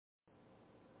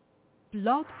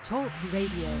Blog Talk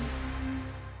Radio.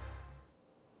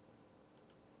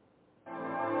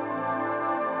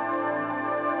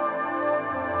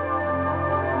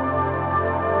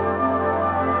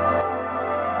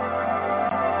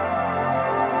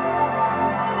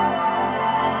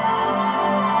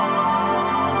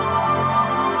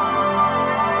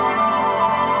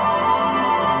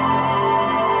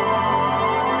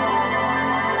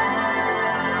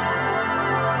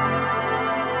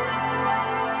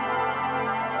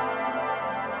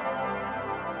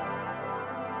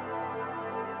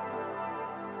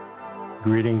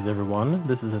 Greetings, everyone.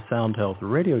 This is a Sound Health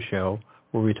radio show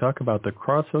where we talk about the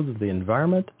crossroads of the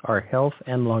environment, our health,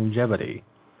 and longevity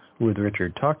with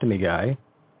Richard Talk to Me Guy,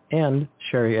 and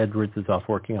Sherry Edwards is off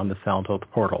working on the Sound Health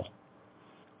portal.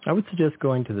 I would suggest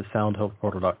going to the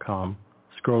soundhealthportal.com,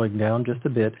 scrolling down just a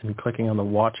bit and clicking on the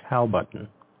Watch How button.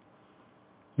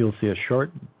 You'll see a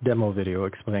short demo video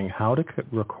explaining how to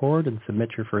record and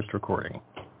submit your first recording.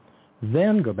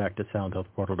 Then go back to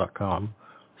soundhealthportal.com,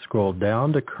 scroll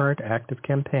down to current active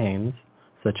campaigns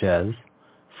such as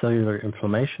cellular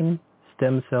inflammation,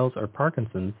 stem cells, or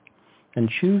Parkinson's, and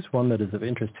choose one that is of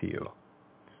interest to you.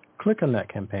 Click on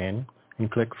that campaign and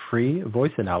click Free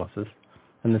Voice Analysis,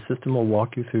 and the system will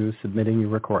walk you through submitting your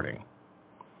recording.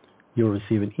 You'll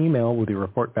receive an email with your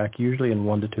report back usually in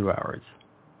 1 to 2 hours.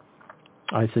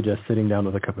 I suggest sitting down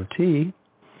with a cup of tea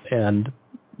and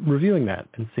reviewing that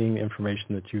and seeing the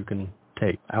information that you can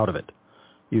take out of it.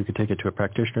 You could take it to a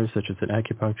practitioner such as an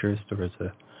acupuncturist or as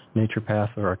a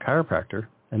naturopath or a chiropractor,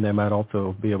 and they might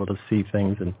also be able to see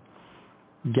things and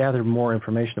gather more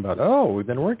information about, oh, we've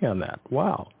been working on that.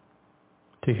 Wow.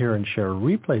 To hear and share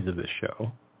replays of this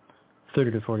show,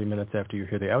 30 to 40 minutes after you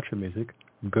hear the outro music,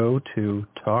 go to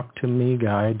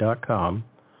talktomeguy.com,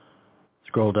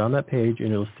 scroll down that page, and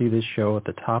you'll see this show at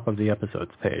the top of the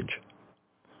episodes page.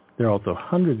 There are also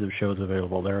hundreds of shows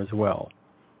available there as well.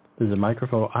 There's a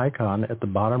microphone icon at the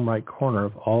bottom right corner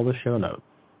of all the show notes.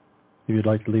 If you'd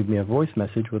like to leave me a voice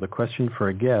message with a question for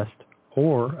a guest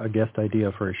or a guest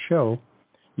idea for a show,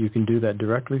 you can do that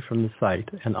directly from the site,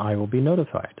 and I will be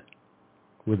notified.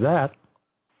 With that,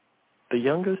 the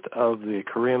youngest of the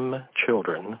Karim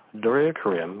children, Doreya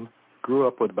Karim, grew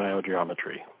up with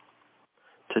biogeometry.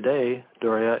 Today,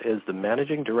 Doreya is the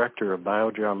managing director of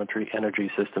BioGeometry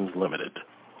Energy Systems Ltd.,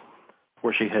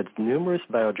 where she heads numerous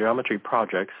biogeometry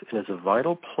projects and is a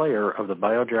vital player of the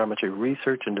biogeometry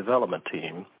research and development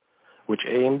team, which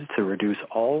aims to reduce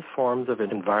all forms of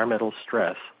environmental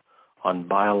stress on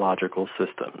biological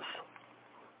systems.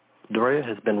 Doreya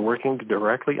has been working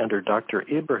directly under Dr.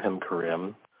 Ibrahim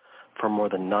Karim for more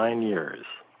than 9 years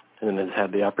and has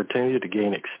had the opportunity to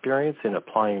gain experience in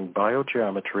applying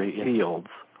biogeometry in fields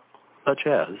such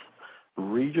as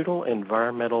regional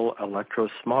environmental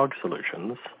electro-smog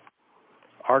solutions,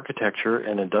 architecture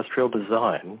and industrial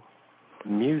design,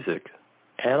 music,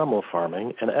 animal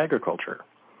farming, and agriculture,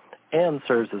 and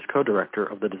serves as co-director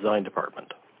of the design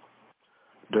department.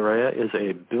 Doreya is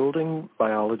a building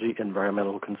biology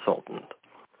environmental consultant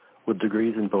with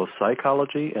degrees in both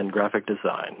psychology and graphic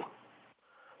design.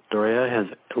 Doreya has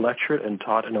lectured and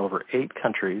taught in over 8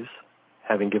 countries,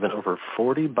 having given over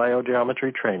 40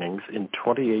 biogeometry trainings in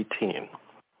 2018.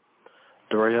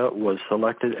 Doreya was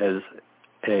selected as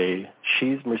a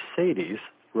She's Mercedes,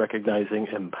 recognizing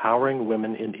empowering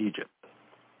women in Egypt.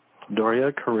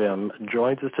 Doreya Karim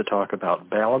joins us to talk about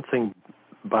balancing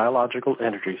biological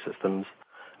energy systems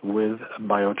with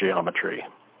biogeometry.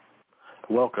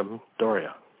 Welcome,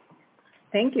 Doreya.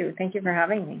 Thank you. Thank you for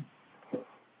having me.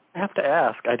 I have to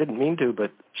ask, I didn't mean to,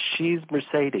 but She's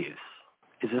Mercedes.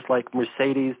 Is this like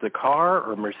Mercedes the car,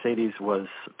 or Mercedes was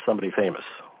somebody famous?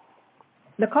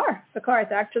 The car.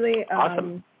 It's actually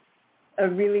awesome. A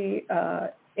really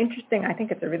interesting, I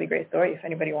think it's a really great story if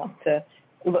anybody wants to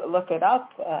look it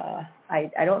up. I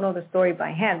don't know the story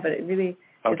by hand, but it really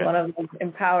is one of those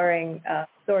empowering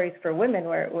stories for women,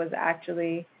 where it was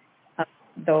actually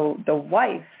the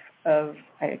wife of,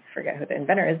 I forget who the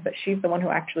inventor is, but she's the one who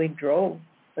actually drove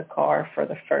the car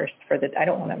I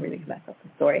don't want to really mess up the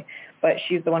story, but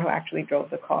she's the one who actually drove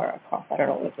the car across, I don't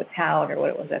know, it was a town or what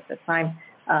it was at the time,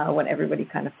 when everybody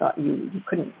kind of thought you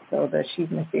couldn't. So the She's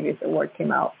Mercedes Award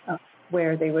came out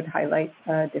where they would highlight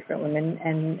different women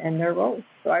and their roles.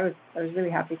 So I was really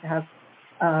happy to have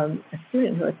a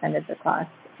student who attended the class,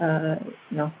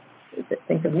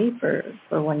 think of me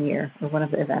for 1 year or one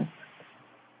of the events.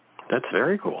 That's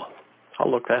very cool.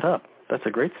 I'll look that up. That's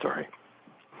a great story.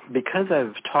 Because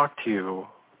I've talked to you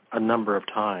a number of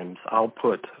times, I'll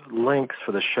put links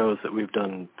for the shows that we've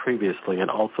done previously and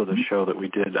also the show that we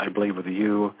did, I believe, with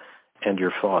you and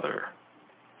your father,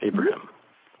 Ibrahim.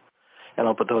 and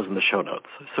I'll put those in the show notes.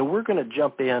 So we're going to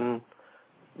jump in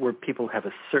where people have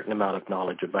a certain amount of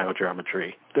knowledge of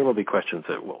biogeometry. There will be questions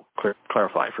that will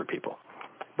clarify for people.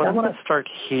 But I want to start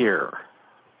here.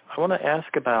 I want to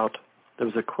ask about, there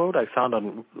was a quote I found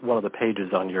on one of the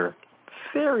pages on your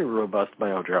very robust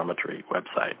biogeometry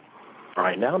website.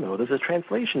 I now know there's a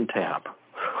translation tab,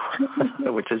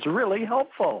 which is really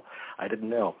helpful. I didn't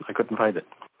know. I couldn't find it.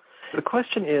 The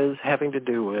question is having to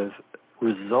do with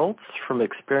results from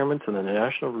experiments in the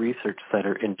National Research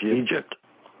Center in Egypt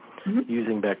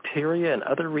using bacteria and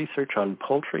other research on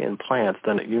poultry and plants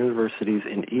done at universities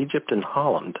in Egypt and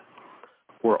Holland,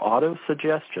 where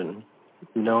autosuggestion,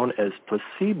 known as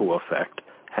placebo effect,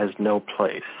 has no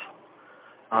place,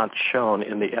 not shown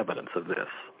in the evidence of this.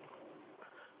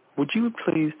 Would you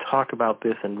please talk about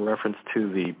this in reference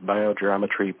to the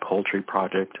Biogeometry Poultry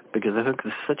Project? Because I think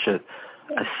it's such a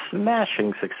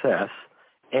smashing success,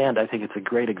 and I think it's a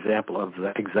great example of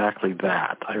exactly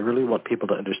that. I really want people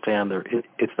to understand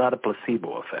it's not a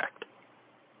placebo effect.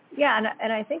 Yeah,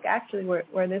 and I think actually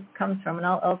where this comes from, and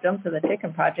I'll jump to the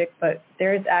chicken project, but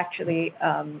there's actually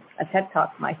a TED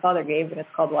Talk my father gave, and it's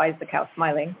called Why is the Cow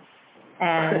Smiling?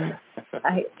 And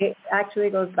it actually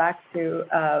goes back to,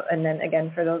 and then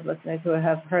again, for those listeners who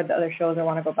have heard the other shows or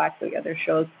want to go back to the other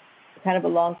shows, kind of a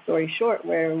long story short,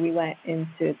 where we went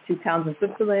into 2 towns in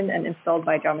Switzerland and installed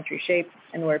biogeometry shapes,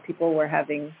 and where people were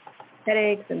having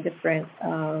headaches and different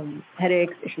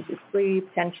headaches, issues with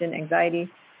sleep, tension, anxiety.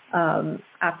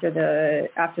 After the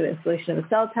installation of the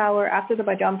cell tower, after the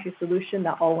biogeometry solution,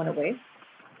 that all went away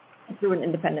through an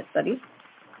independent study.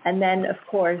 And then, of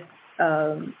course,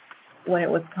 when it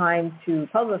was time to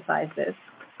publicize this,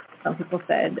 some people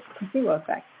said placebo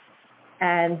effect.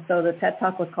 And so the TED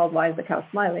Talk was called Why is the Cow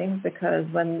Smiling? Because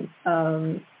when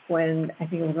I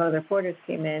think it was one of the reporters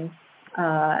came in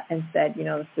and said,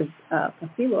 this is a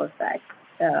placebo effect,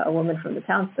 a woman from the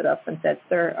town stood up and said,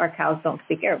 "Sir, our cows don't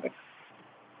speak Arabic."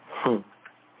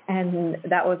 And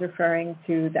that was referring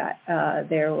to that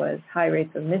there was high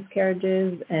rates of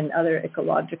miscarriages and other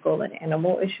ecological and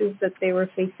animal issues that they were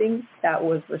facing that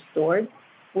was restored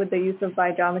with the use of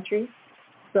biogeometry.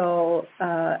 So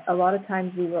a lot of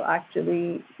times we will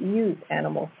actually use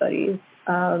animal studies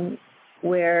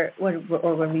when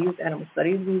we use animal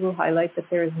studies, we will highlight that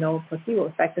there is no placebo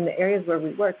effect in the areas where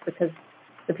we work because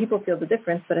the people feel the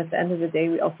difference, but at the end of the day,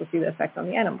 we also see the effect on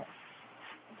the animals.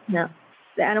 Now,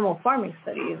 the animal farming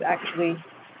study is actually,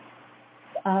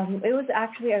 I would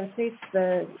say it's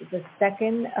the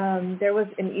second. There was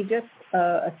in Egypt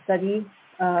a study,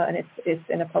 and it's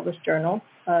in a published journal,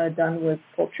 done with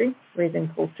poultry, raising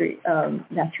poultry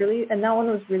naturally, and that one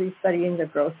was really studying the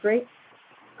growth rate.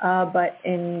 But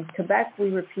in Quebec, we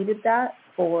repeated that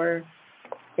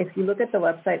if you look at the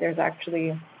website, there's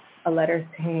actually a letter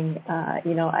saying, at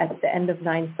the end of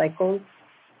 9 cycles,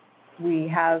 we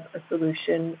have a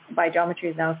solution.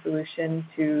 Biogeometry is now a solution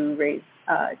to raise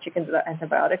chickens without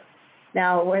antibiotics.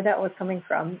 Now, where that was coming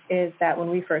from is that when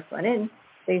we first went in,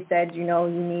 they said, you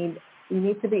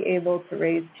need to be able to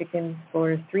raise chickens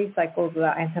for 3 cycles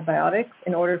without antibiotics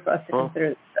in order for us to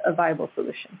consider a viable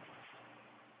solution.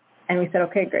 And we said,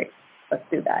 okay, great, let's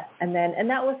do that. And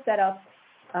that was set up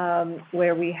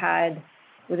where we had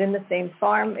within the same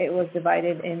farm, it was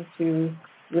divided into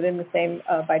within the same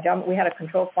biogeometry. We had a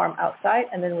control farm outside,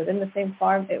 and then within the same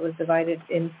farm, it was divided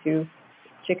into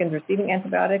chickens receiving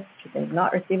antibiotics, chickens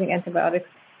not receiving antibiotics,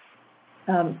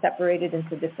 separated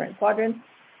into different quadrants,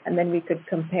 and then we could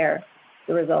compare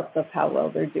the results of how well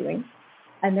they're doing.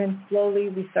 And then slowly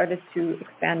we started to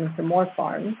expand into more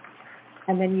farms.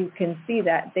 And then you can see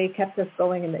that they kept us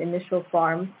going in the initial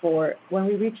farm for, when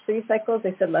we reached 3 cycles,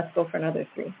 they said, let's go for another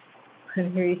 3.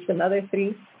 When we reached another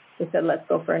 3, they said, let's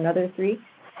go for another 3.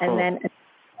 And then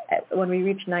when we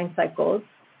reached 9 cycles,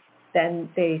 then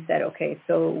they said, okay,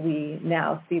 so we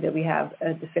now see that we have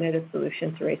a definitive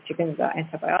solution to raise chickens without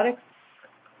antibiotics.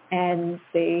 And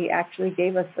they actually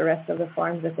gave us the rest of the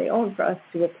farms that they own for us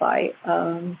to apply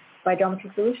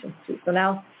biogeometry solutions to. So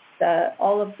now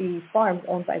all of the farms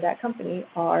owned by that company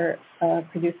are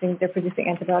producing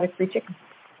antibiotic-free chickens.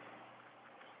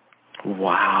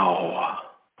 Wow.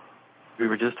 We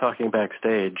were just talking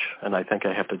backstage, and I think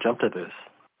I have to jump to this,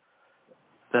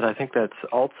 that I think that's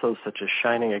also such a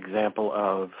shining example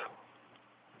of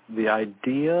the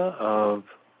idea of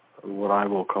what I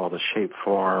will call the shape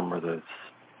form or the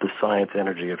science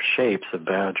energy of shapes of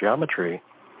biogeometry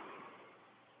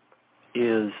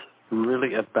is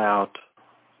really about,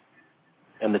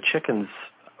 and the chickens,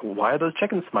 why are those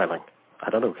chickens smiling? I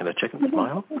don't know, can a chicken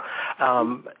smile?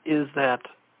 Is that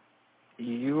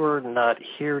you're not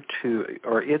here to,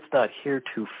 or it's not here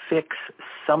to fix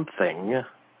something.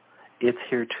 it's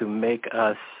here to make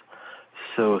us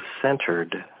so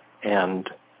centered and,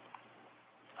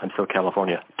 I'm so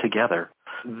California, together,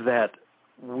 that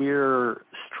we're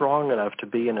strong enough to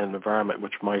be in an environment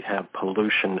which might have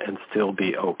pollution and still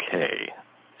be okay.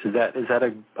 Is that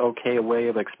a okay way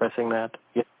of expressing that?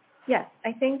 Yeah. Yes,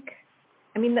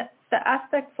 the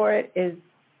aspect for it is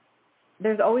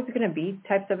there's always going to be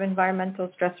types of environmental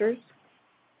stressors.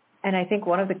 And I think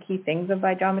one of the key things of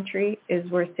biogeometry is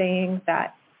we're saying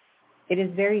that it is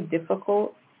very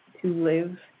difficult to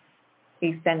live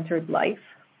a centered life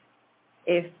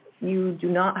if you do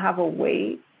not have a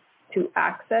way to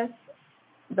access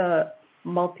the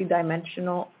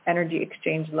multidimensional energy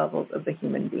exchange levels of the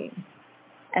human being.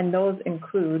 And those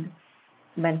include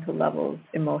mental levels,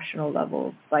 emotional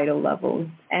levels, vital levels,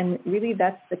 and really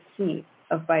that's the key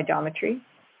of biogeometry.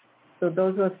 So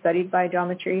those who have studied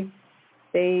biogeometry,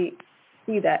 they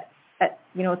see that at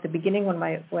the beginning when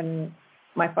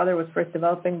my father was first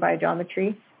developing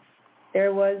biogeometry,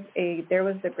 there was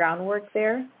the groundwork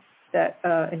there that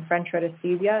in French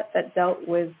radiesthesia that dealt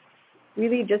with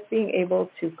really just being able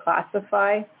to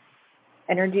classify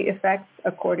energy effects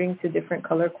according to different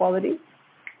color qualities.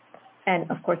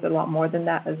 And of course, a lot more than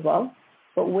that as well.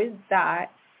 But with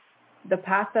that, the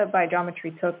path that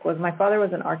biogeometry took was my father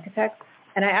was an architect.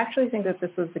 And I actually think that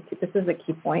this is the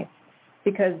key point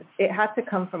because it had to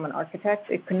come from an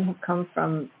architect. It couldn't have come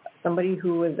from somebody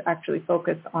who was actually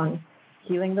focused on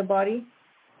healing the body.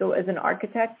 So as an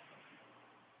architect,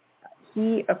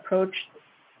 he approached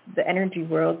the energy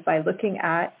world by looking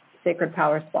at sacred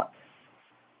power spots.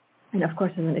 And of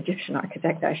course, as an Egyptian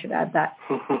architect, I should add that.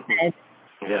 And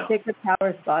sacred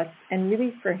power spots. And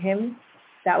really for him,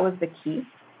 that was the key.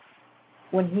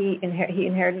 When he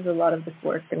inherited a lot of this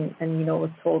work and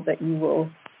was told that you will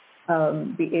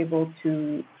be able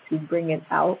to bring it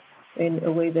out in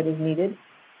a way that is needed.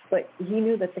 But he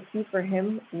knew that the key for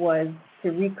him was to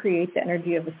recreate the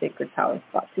energy of a sacred power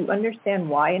spot, to understand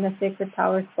why in a sacred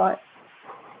power spot,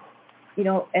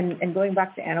 and going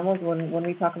back to animals, when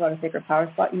we talk about a sacred power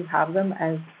spot, you have them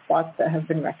as spots that have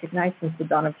been recognized since the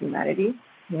dawn of humanity,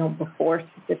 before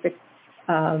specific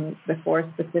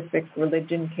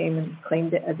religion came and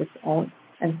claimed it as its own,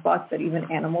 and spots that even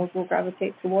animals will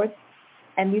gravitate towards.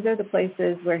 And these are the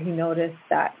places where he noticed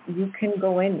that you can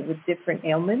go in with different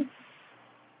ailments,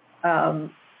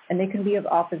 and they can be of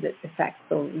opposite effects.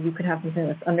 So you can have something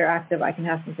that's underactive, I can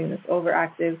have something that's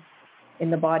overactive in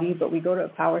the body, but we go to a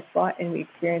power spot and we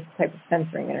experience a type of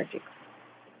centering energy.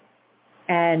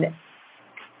 And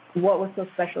what was so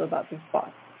special about these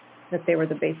spots? That they were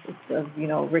the basis of,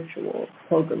 rituals,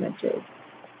 pilgrimages.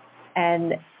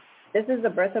 And this is the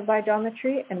birth of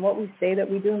biogeometry. And what we say that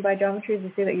we do in biogeometry is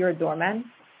we say that you're a doorman.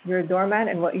 You're a doorman,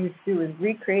 and what you do is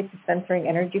recreate the centering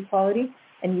energy quality,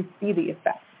 and you see the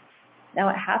effect. Now,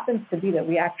 it happens to be that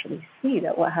we actually see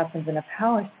that what happens in a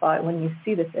power spot when you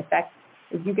see this effect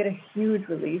is you get a huge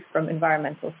relief from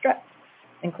environmental stress,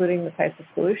 including the types of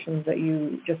pollutions that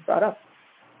you just brought up.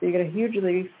 So you get a huge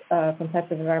relief from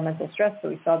types of environmental stress. So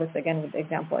we saw this again with the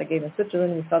example I gave in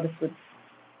Switzerland. We saw this with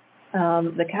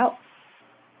the cow.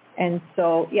 And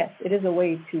so, yes, it is a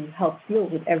way to help deal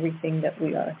with everything that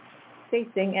we are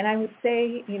facing. And I would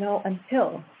say,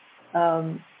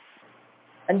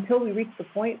 until we reach the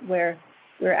point where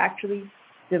we're actually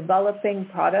developing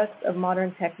products of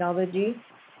modern technology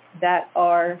that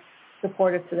are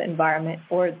supportive to the environment,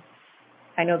 or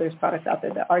I know there's products out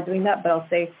there that are doing that, but I'll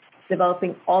say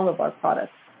developing all of our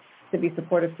products to be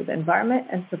supportive to the environment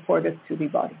and supportive to the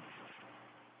body.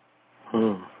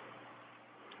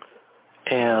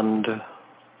 And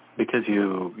because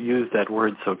you use that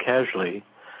word so casually,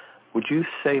 would you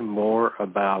say more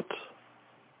about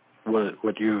what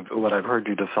I've heard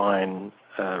you define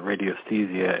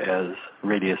radiesthesia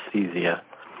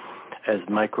as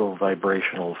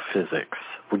microvibrational physics?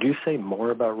 Would you say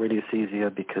more about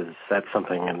radiesthesia, because that's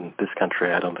something in this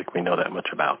country I don't think we know that much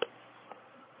about?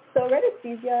 So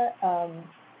radiesthesia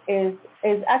is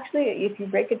actually, if you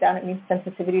break it down, it means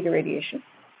sensitivity to radiation.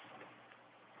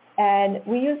 And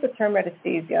we use the term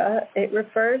radiesthesia. It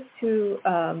refers to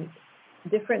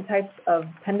different types of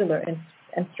pendular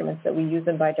instruments that we use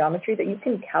in biogeometry that you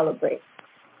can calibrate.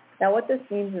 Now, what this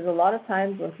means is a lot of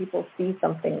times when people see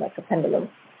something like a pendulum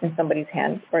in somebody's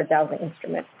hand or a dowsing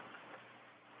instrument,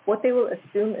 what they will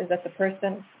assume is that the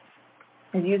person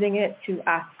is using it to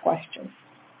ask questions,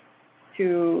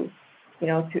 to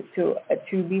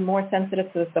be more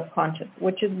sensitive to the subconscious,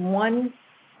 which is one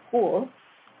school,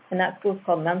 and that school is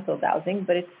called mental dowsing,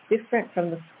 but it's different from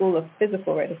the school of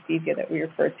physical radiesthesia that we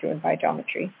refer to in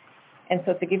biogeometry. And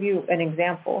so to give you an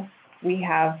example, we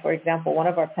have, for example, one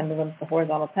of our pendulums, the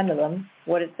horizontal pendulum,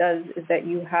 what it does is that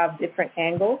you have different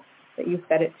angles that you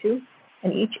set it to,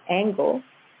 and each angle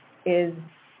is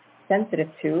sensitive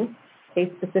to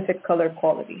a specific color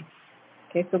quality.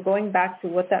 Okay, so going back to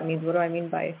what that means, what do I mean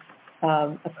by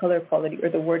a color quality or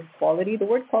the word quality? The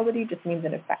word quality just means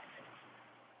an effect.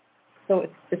 So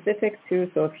it's specific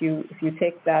to, so if you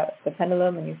take the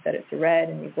pendulum and you set it to red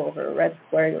and you go over a red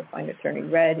square, you'll find it turning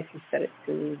red. If you set it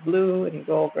to blue and you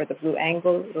go over the blue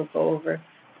angle, it'll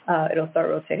start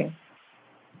rotating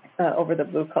over the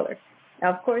blue color.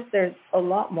 Now, of course, there's a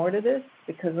lot more to this,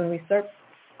 because when we start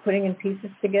putting in pieces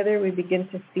together, we begin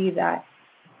to see that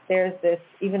there's this,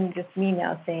 even just me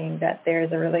now saying that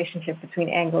there's a relationship between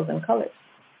angles and colors,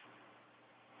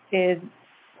 is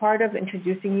part of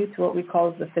introducing you to what we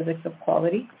call the physics of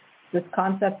quality, this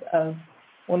concept of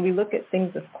when we look at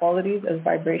things as qualities, as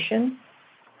vibrations,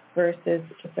 versus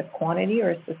just a quantity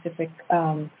or a specific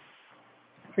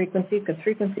frequency, because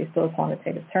frequency is still a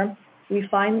quantitative term, we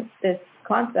find this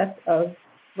concept of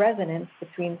resonance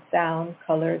between sound,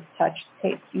 color, touch,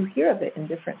 taste. You hear of it in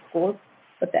different schools,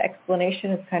 but the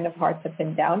explanation is kind of hard to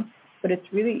pin down. But it's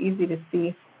really easy to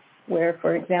see where,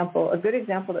 for example, a good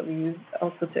example that we use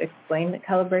also to explain the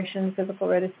calibration in physical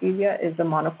radiesthesia is the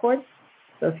monochord.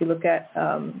 So if you look at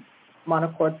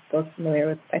monochord, those familiar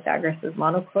with Pythagoras'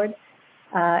 monochord,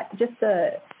 just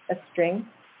a string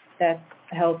that's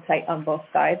held tight on both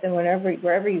sides, and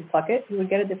wherever you pluck it, you would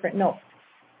get a different note.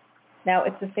 Now,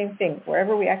 it's the same thing.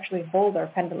 Wherever we actually hold our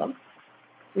pendulum,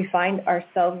 we find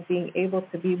ourselves being able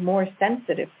to be more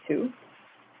sensitive to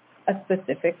a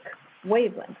specific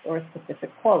wavelength or a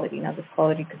specific quality. Now, this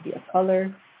quality could be a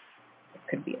color, it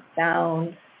could be a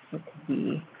sound, it could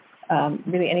be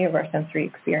really any of our sensory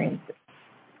experiences.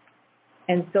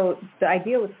 And so the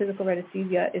idea with physical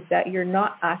radiesthesia is that you're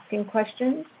not asking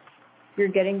questions, you're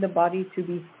getting the body to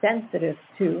be sensitive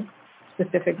to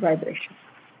specific vibrations.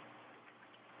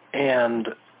 And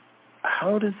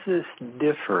how does this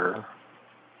differ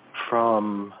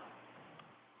from,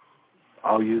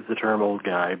 I'll use the term old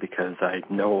guy because I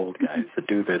know old guys that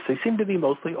do this. They seem to be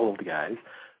mostly old guys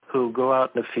who go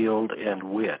out in the field and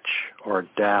witch or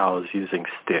douse using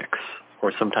sticks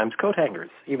or sometimes coat hangers.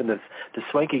 Even the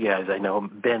swanky guys I know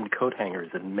bend coat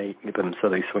hangers and make them so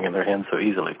they swing in their hands so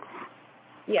easily.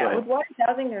 Yeah, with water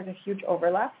dowsing, there's a huge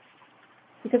overlap.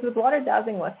 Because with water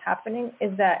dowsing, what's happening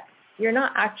is that you're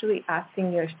not actually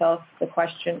asking yourself the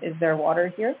question, is there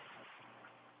water here?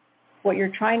 What you're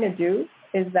trying to do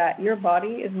is that your body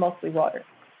is mostly water.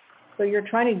 So you're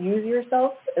trying to use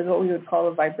yourself as what we would call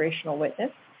a vibrational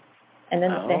witness. And then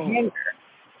the hanger,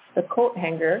 the coat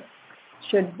hanger,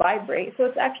 should vibrate. So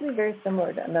it's actually very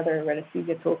similar to another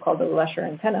radiesthesia tool called the Lesher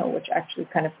antenna, which actually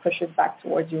kind of pushes back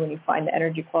towards you when you find the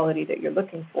energy quality that you're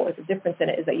looking for. The difference in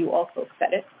it is that you also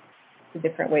set it to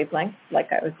different wavelengths,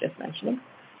 like I was just mentioning.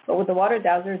 But with the water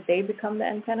dowsers, they become the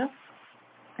antenna.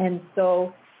 And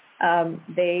so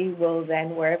they will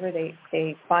then, wherever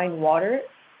they find water,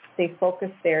 they focus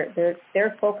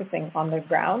they're focusing on the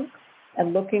ground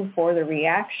and looking for the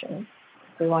reaction.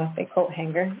 We want to say coat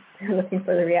hanger. They're looking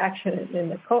for the reaction in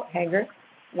the coat hanger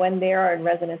when they are in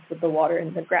resonance with the water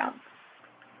in the ground.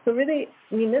 So really,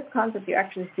 I mean, this concept, you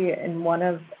actually see it in one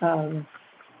of,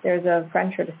 there's a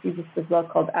French radiesthesist as well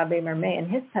called Abbé Mermet,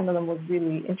 and his pendulum was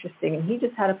really interesting. And he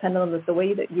just had a pendulum that's the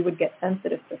way that you would get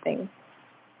sensitive to things.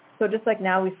 So just like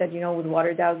now we said, with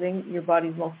water dowsing, your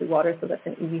body's mostly water, so that's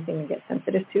an easy thing to get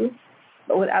sensitive to.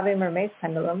 But with Abbé Mermet's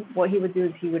pendulum, what he would do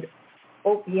is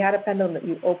he had a pendulum that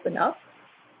you open up,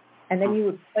 and then you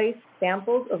would place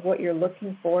samples of what you're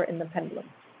looking for in the pendulum,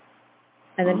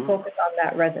 and then focus on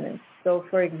that resonance. So,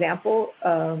 for example,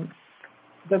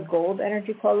 the gold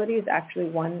energy quality is actually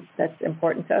one that's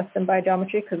important to us in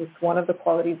biogeometry because it's one of the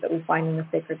qualities that we find in the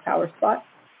sacred power spot.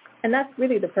 And that's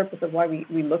really the purpose of why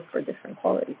we look for different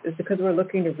qualities, is because we're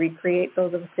looking to recreate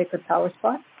those of the sacred power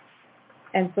spot.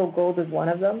 And so gold is one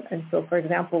of them. And so, for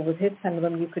example, with his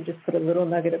pendulum, you could just put a little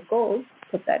nugget of gold,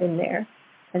 put that in there,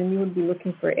 and you would be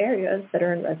looking for areas that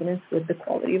are in resonance with the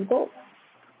quality of gold.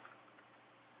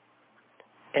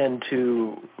 And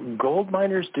do gold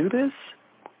miners do this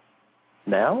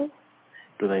now?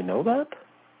 Do they know that?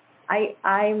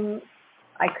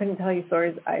 I couldn't tell you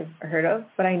stories I've heard of,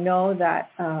 but I know that,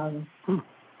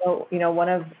 one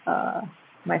of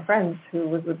my friends who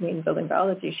was with me in building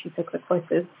biology, she took the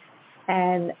courses,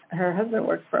 and her husband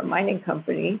worked for a mining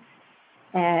company.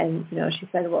 And, she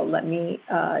said, well, let me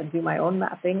do my own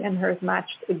mapping. And hers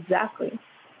matched exactly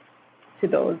to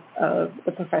those of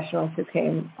the professionals who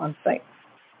came on site.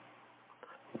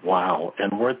 Wow.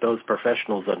 And weren't those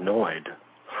professionals annoyed?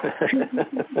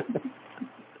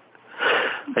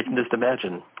 I can just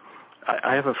imagine.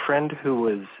 I have a friend who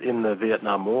was in the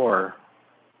Vietnam War,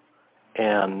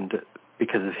 and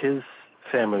because of his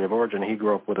family of origin, he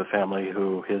grew up with a family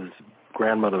who his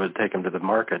grandmother would take him to the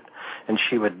market, and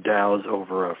she would douse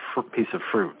over a piece of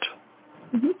fruit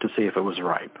to see if it was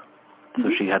ripe.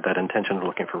 So she had that intention of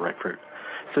looking for ripe fruit.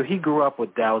 So he grew up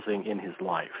with dowsing in his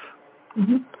life.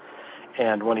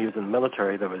 And when he was in the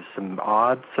military, there was some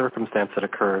odd circumstance that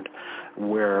occurred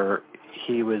where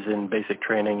he was in basic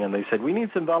training, and they said, we need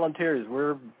some volunteers.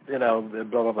 We're, blah,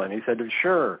 blah, blah. And he said,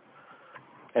 sure.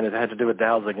 And it had to do with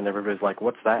dowsing, and everybody's like,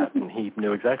 what's that? And he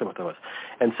knew exactly what that was.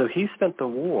 And so he spent the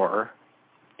war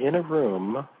in a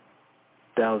room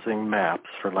dowsing maps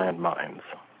for landmines.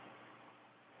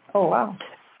 Oh, wow.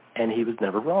 And he was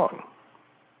never wrong.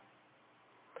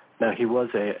 Now, he's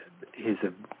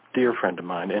a dear friend of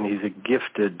mine, and he's a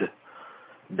gifted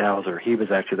dowser. He was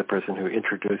actually the person who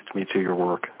introduced me to your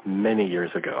work many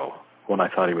years ago when I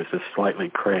thought he was just slightly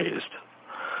crazed.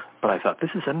 But I thought, this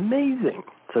is amazing.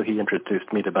 So he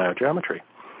introduced me to biogeometry.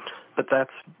 But that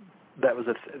was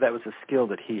a skill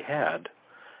that he had,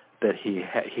 that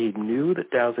he knew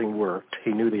that dowsing worked.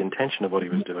 He knew the intention of what he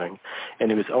was doing, and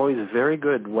he was always very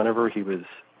good whenever he was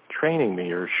training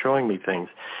me or showing me things.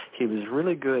 He was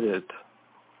really good at,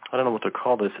 I don't know what to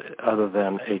call this other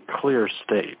than a clear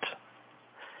state.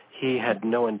 He had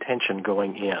no intention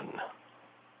going in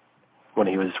when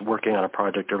he was working on a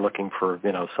project or looking for,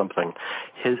 something.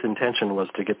 His intention was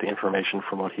to get the information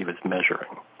from what he was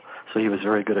measuring. So he was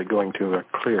very good at going to a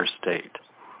clear state.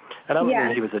 And I don't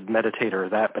mean he was a meditator or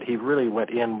that, but he really went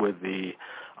in with the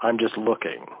I'm just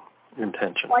looking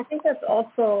intention. Well, I think that's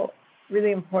also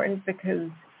really important because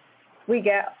we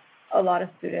get a lot of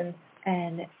students,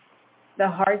 and the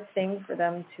hard thing for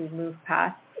them to move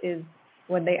past is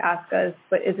when they ask us,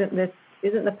 but isn't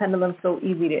the pendulum so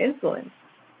easy to influence?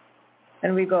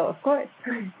 And we go, of course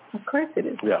it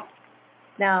is. Yeah.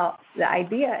 Now, the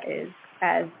idea is,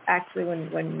 as actually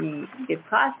when we give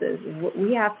classes, is what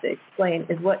we have to explain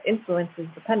is what influences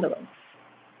the pendulum.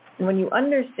 And when you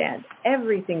understand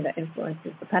everything that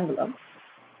influences the pendulum,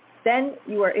 then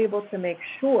you are able to make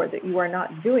sure that you are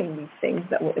not doing these things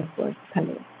that will influence the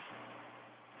pendulum.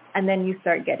 And then you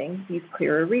start getting these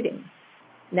clearer readings.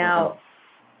 Now,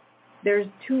 there's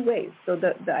two ways. So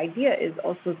the idea is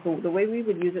also, so the way we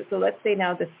would use it, so let's say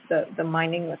now the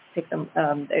mining, let's take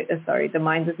the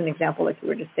mines as an example, like you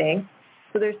were just saying.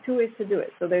 So there's two ways to do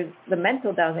it. So there's the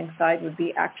mental dowsing side would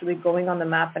be actually going on the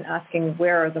map and asking,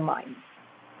 where are the mines?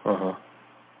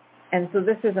 And so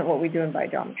this isn't what we do in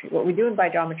biogeometry. What we do in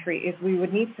biogeometry is we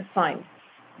would need to find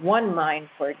one mine,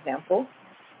 for example,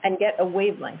 and get a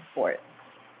wavelength for it.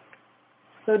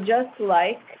 So just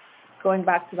like, going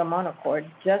back to the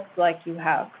monochord, just like you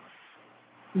have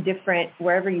different,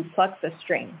 wherever you pluck the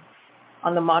string,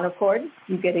 on the monochord,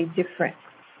 you get a different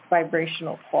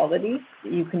vibrational quality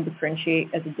that you can differentiate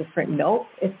as a different note.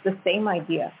 It's the same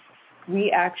idea.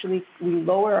 We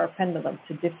lower our pendulum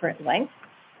to different lengths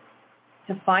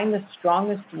to find the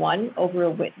strongest one over a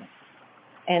witness.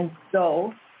 And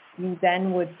so you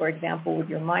then would, for example, with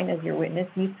your mind as your witness,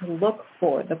 need to look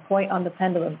for the point on the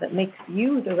pendulum that makes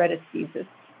you, the reticesis,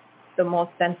 the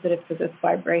most sensitive to this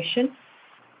vibration.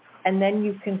 And then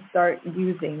you can start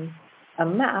using a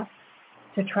map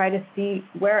to try to see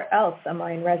where else am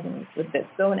I in resonance with this.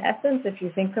 So in essence, if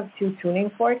you think of two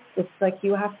tuning forks, it's like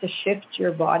you have to shift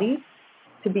your body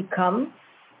to become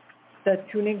the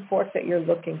tuning fork that you're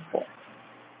looking for.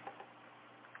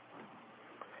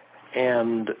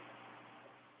 And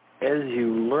as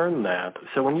you learn that,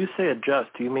 so when you say adjust,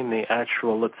 do you mean the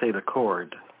actual, let's say the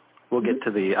chord? We'll get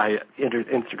to the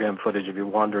Instagram footage of you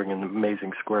wandering in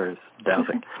amazing squares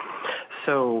dowsing.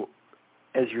 So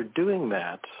as you're doing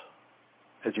that,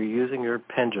 as you're using your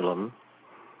pendulum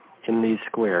in these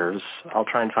squares, I'll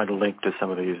try and find a link to some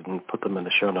of these and put them in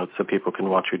the show notes so people can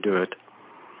watch you do it.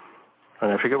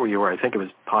 And I forget where you were. I think it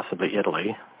was possibly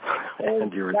Italy.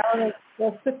 And you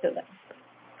were Switzerland.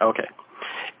 Okay.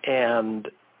 And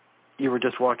you were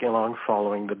just walking along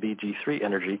following the BG3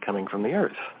 energy coming from the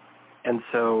Earth. And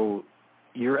so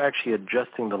you're actually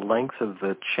adjusting the length of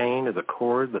the chain or the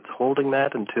cord that's holding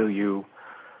that until you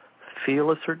feel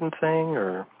a certain thing,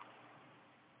 or?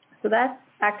 So that's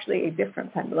actually a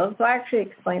different pendulum. So I actually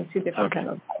explained two different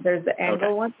pendulums. There's the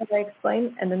angle one that I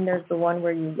explained, and then there's the one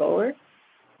where you lower.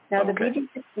 Now, the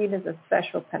BG16 is a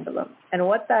special pendulum. And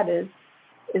what that is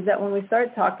that when we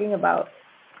start talking about,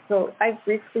 so I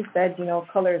briefly said,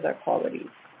 colors are qualities.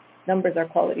 Numbers are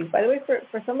qualities. By the way,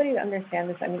 for somebody to understand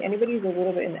this, I mean, anybody who's a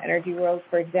little bit in the energy world,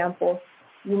 for example,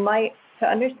 you might, to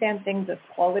understand things as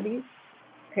qualities,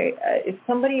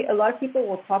 a lot of people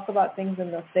will talk about things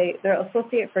and they'll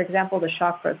associate, for example, the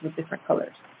chakras with different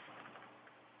colors.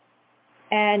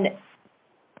 And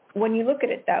when you look at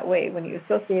it that way, when you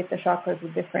associate the chakras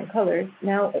with different colors,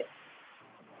 now,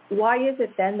 why is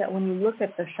it then that when you look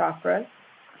at the chakras,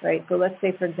 right, so let's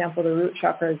say, for example, the root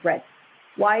chakra is red.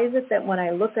 Why is it that when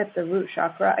I look at the root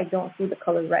chakra, I don't see the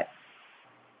color red?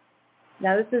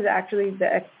 Now, this is actually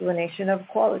the explanation of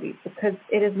quality, because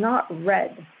it is not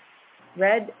red.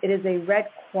 Red, it is a red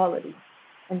quality.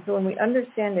 And so when we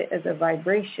understand it as a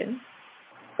vibration,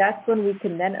 that's when we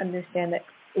can then understand that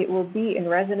it will be in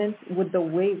resonance with the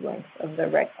wavelength of the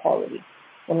red quality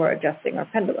when we're adjusting our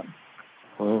pendulum.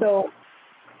 So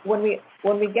when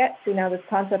we get to now this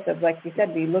concept of, like you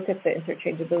said, we look at the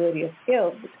interchangeability of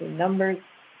scales between numbers,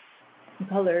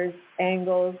 colors,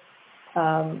 angles.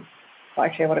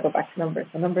 Actually, I want to go back to numbers.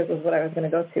 So numbers is what I was going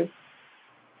to go to.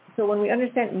 So when we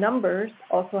understand numbers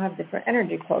also have different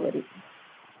energy qualities.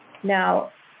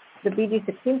 Now, the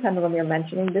BG16 pendulum you're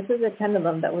mentioning, this is a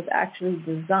pendulum that was actually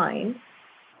designed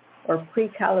or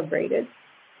pre-calibrated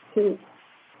to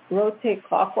rotate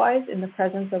clockwise in the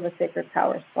presence of a sacred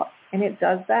power spot. And it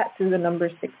does that through the number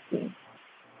 16. So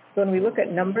when we look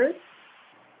at numbers,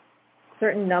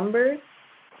 certain numbers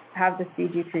have this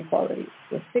BG3 quality.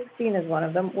 So 16 is one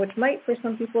of them, which might for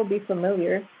some people be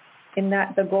familiar in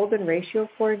that the golden ratio,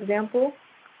 for example,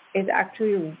 is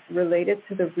actually related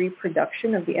to the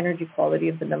reproduction of the energy quality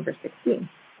of the number 16.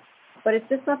 But it's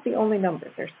just not the only number.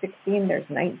 There's 16, there's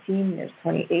 19, there's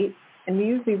 28, and we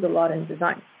use these a lot in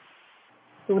design.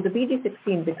 So with the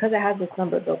BG16, because it has this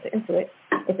number built into it,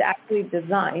 it's actually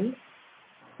designed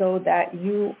so that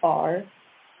you are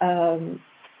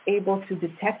able to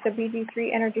detect the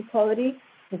BG3 energy quality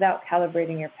without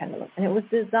calibrating your pendulum. And it was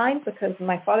designed because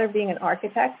my father, being an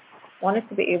architect, wanted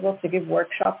to be able to give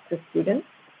workshops to students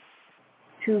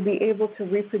to be able to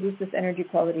reproduce this energy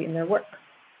quality in their work.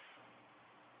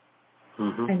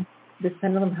 And this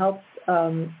pendulum helps,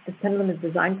 this pendulum is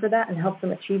designed for that and helps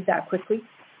them achieve that quickly.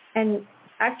 And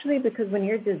actually, because when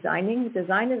you're designing,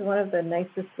 design is one of the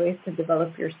nicest ways to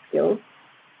develop your skills,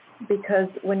 because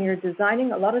when you're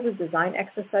designing, a lot of the design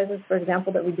exercises, for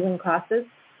example, that we do in classes,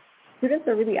 students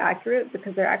are really accurate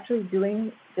because they're actually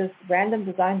doing just random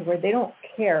designs where they don't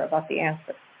care about the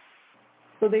answer.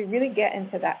 So they really get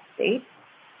into that state,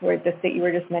 where the state you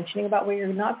were just mentioning about, where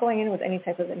you're not going in with any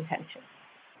type of intention.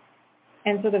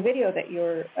 And so the video that you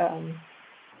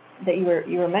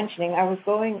were mentioning, I was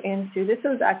going into, this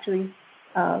was actually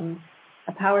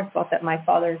a power spot that my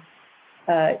father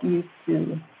used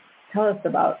to tell us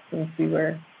about since we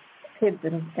were kids,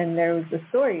 and there was a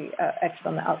story etched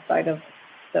on the outside of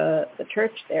the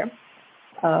church there,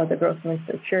 the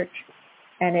Grossminster Church,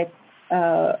 and it's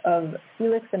of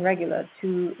Felix and Regula,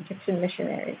 two Egyptian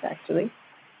missionaries actually,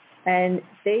 and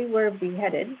they were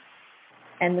beheaded.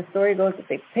 And the story goes that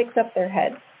they picked up their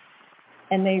heads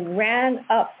and they ran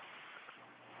up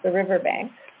the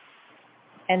riverbank,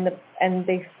 and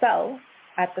they fell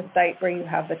at the site where you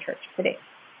have the church today.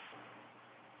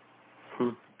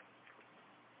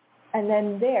 And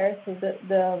then there, so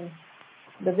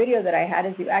the video that I had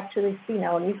is you actually see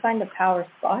now when we find a power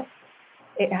spot,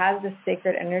 it has this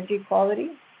sacred energy quality,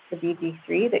 the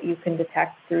BG3, that you can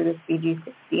detect through this BG16.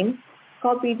 It's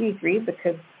called BG3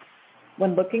 because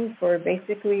when looking for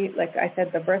basically, like I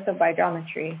said, the birth of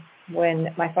biogeometry, when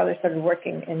my father started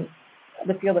working in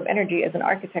the field of energy as an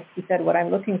architect, he said, what I'm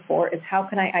looking for is how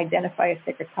can I identify a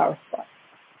sacred power spot?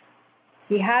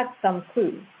 He had some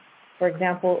clues. For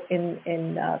example, in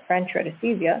French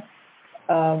radiesthesia,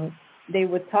 they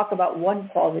would talk about one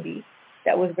quality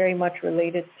that was very much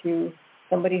related to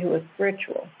somebody who was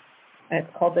spiritual. And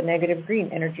it's called the negative green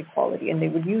energy quality. And they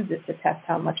would use it to test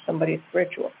how much somebody is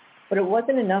spiritual. But it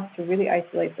wasn't enough to really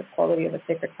isolate the quality of a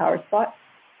sacred power spot.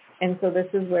 And so this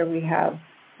is where we have,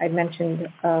 I mentioned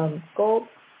gold,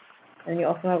 and you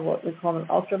also have what we call an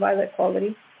ultraviolet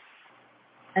quality,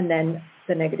 and then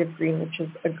the negative green, which is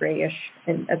a grayish,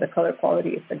 and as a color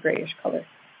quality, it's a grayish color.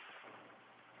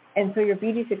 And so your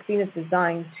BG16 is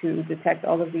designed to detect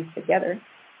all of these together.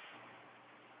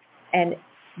 And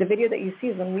the video that you see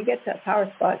is when we get to a power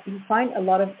spot, you find a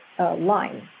lot of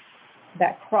lines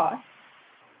that cross.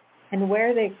 And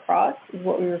where they cross is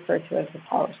what we refer to as the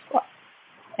power spot.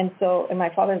 And so in my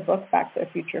father's book, Back to a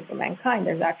Future for Mankind,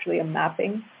 there's actually a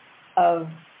mapping of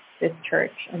this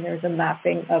church. And there's a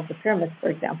mapping of the pyramids, for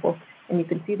example. And you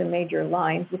can see the major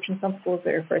lines, which in some schools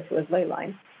they refer to as ley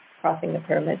lines, crossing the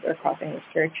pyramids or crossing this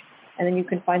church. And then you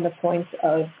can find the points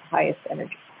of highest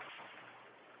energy.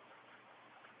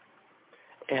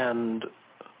 And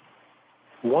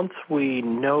once we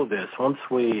know this,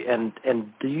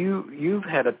 do you've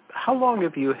had how long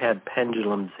have you had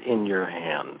pendulums in your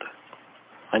hand?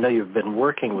 I know you've been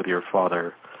working with your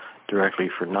father directly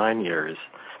for 9 years.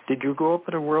 Did you grow up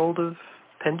in a world of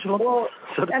pendulums, well,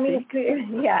 so to speak?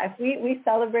 If we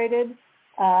celebrated,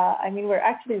 we're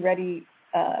actually ready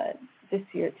this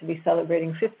year to be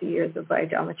celebrating 50 years of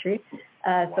biogeometry.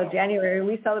 Wow. So January,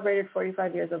 we celebrated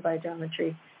 45 years of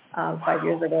biogeometry 5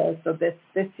 years ago. So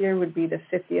this year would be the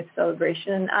 50th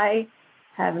celebration. And I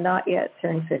have not yet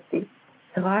turned 50.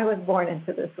 So I was born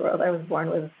into this world. I was born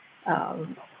with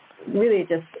really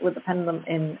just with the pendulum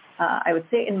in, I would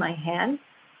say in my hand,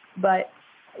 but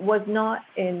was not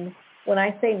in, when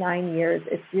I say 9 years,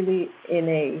 it's really in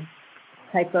a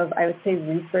type of, I would say,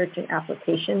 research and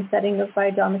application setting of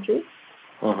biogeometry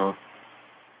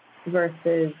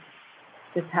versus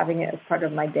just having it as part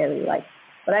of my daily life.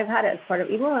 But I've had it as part of,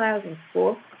 even when I was in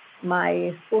school,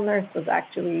 my school nurse was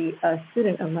actually a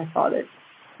student of my father's.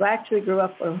 So I actually grew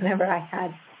up where whenever I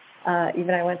had,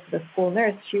 even I went to the school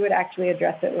nurse, she would actually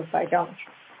address it with biogeometry.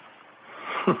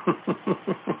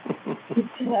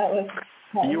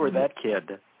 You were that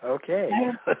kid. Okay.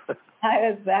 I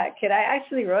was that kid. I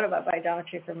actually wrote about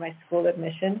biogeometry for my school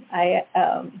admission. I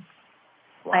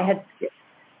had skipped.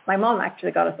 My mom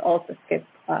actually got us all to skip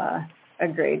a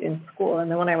grade in school, and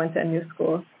then when I went to a new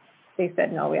school, they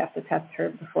said no, we have to test her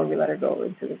before we let her go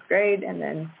into this grade. And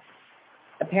then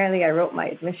apparently I wrote my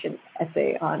admission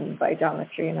essay on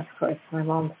biogeometry, and of course my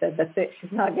mom said that's it.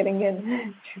 She's not getting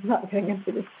in. She's not getting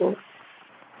into the school.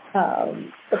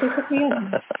 But they took me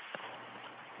in.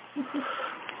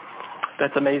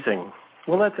 That's amazing.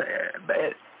 Well, that's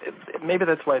maybe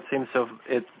that's why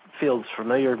it feels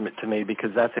familiar to me,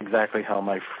 because that's exactly how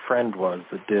my friend was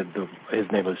that did his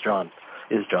name was John,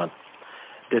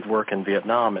 did work in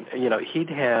Vietnam, and he'd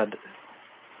had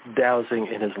dowsing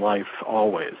in his life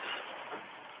always.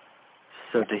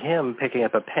 So to him, picking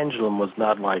up a pendulum was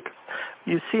not like,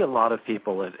 you see a lot of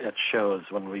people at shows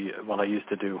when I used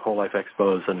to do whole life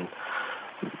expos and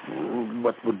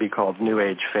what would be called New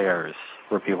Age fairs,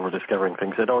 where people were discovering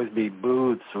things. There'd always be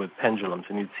booths with pendulums,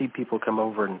 and you'd see people come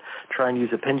over and try and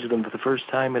use a pendulum for the first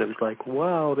time, and it was like,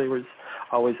 wow, they was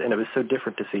always, and it was so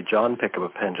different to see John pick up a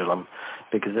pendulum,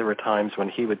 because there were times when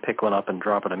he would pick one up and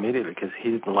drop it immediately because he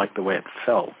didn't like the way it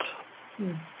felt.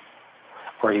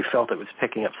 Or he felt it was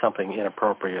picking up something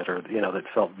inappropriate, or, that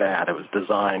felt bad. It was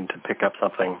designed to pick up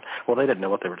something. Well, they didn't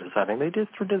know what they were designing. They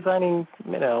just were designing,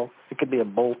 it could be a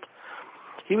bolt.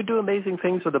 He would do amazing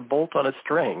things with a bolt on a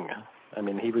string. I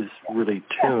mean, he was really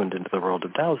tuned into the world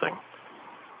of dowsing.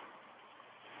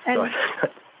 And,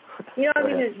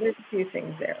 there's a few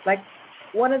things there. Like,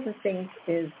 one of the things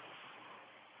is,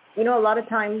 a lot of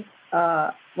times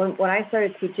when I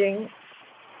started teaching,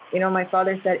 my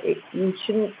father said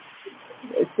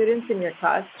students in your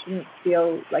class shouldn't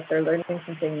feel like they're learning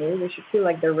something new. They should feel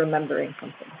like they're remembering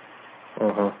something.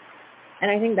 And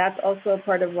I think that's also a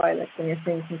part of why, like, when you're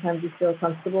saying sometimes you feel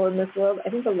comfortable in this world, I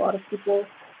think a lot of people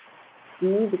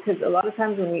do, because a lot of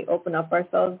times when we open up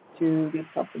ourselves to these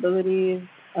possibilities,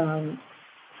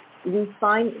 we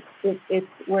find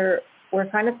we're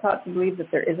kind of taught to believe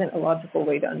that there isn't a logical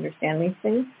way to understand these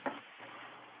things.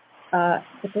 But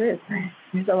there is.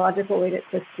 There's a logical way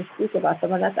to speak about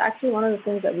them, and that's actually one of the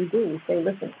things that we do. We say,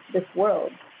 listen, this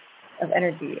world of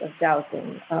energy, of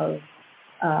dowsing, of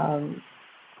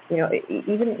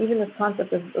even this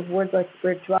concept of words like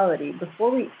spirituality,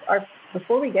 before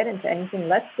we get into anything,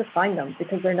 let's define them,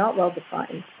 because they're not well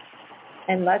defined.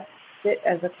 And let's sit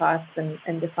as a class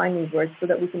and define these words so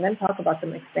that we can then talk about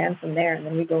them, expand from there, and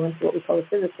then we go into what we call the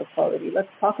physical quality. Let's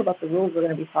talk about the rules we're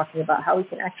going to be talking about, how we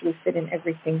can actually fit in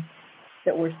everything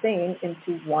that we're saying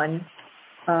into one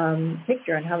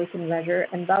picture, and how we can measure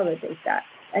and validate that.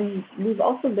 And we've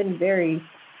also been very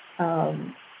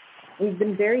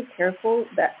careful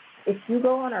that if you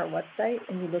go on our website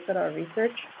and you look at our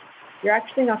research, you're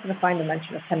actually not going to find a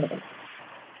mention of pendulums.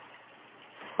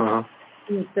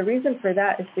 The reason for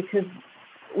that is because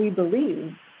we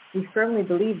firmly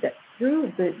believe that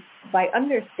by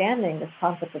understanding this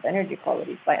concept of energy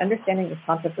qualities, by understanding this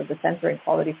concept of the centering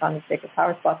quality found in sacred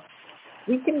power spots,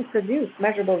 we can produce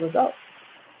measurable results,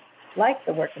 like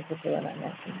the work in Switzerland I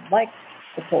mentioned, like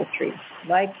the poultry,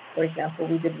 like, for example,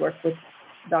 we did work with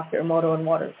Dr. Emoto on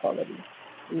water quality,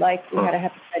 like we had a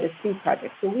hepatitis C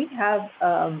project. So we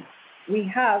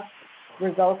have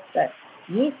results that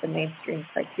meet the mainstream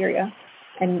criteria,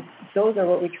 and those are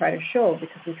what we try to show,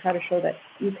 because we try to show that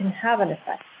you can have an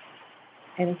effect.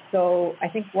 And so I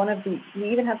think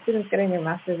we even have students getting their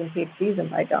masters and PhDs in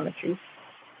biogeometry.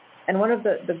 And one of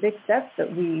the big steps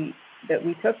that we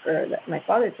took, or that my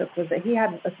father took, was that he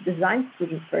had a design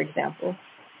student, for example,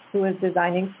 who was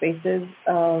designing spaces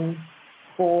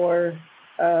for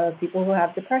people who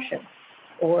have depression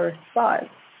or spas.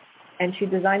 And she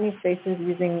designed these spaces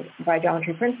using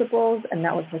biogeometry principles, and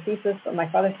that was her thesis. But my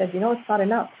father said, it's not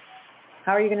enough.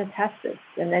 How are you going to test this?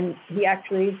 And then he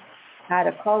actually had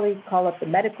a colleague call up the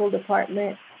medical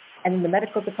department, and the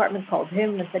medical department called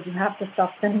him and said, you have to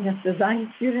stop sending us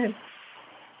design students.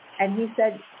 And he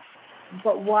said,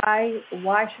 but why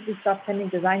should we stop sending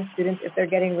design students if they're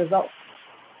getting results?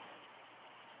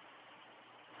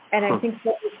 And I think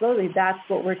slowly that's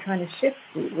what we're trying to shift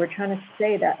to. We're trying to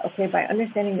say that, okay, by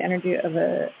understanding the energy of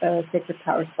a sacred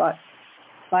power spot,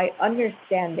 by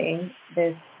understanding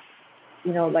this,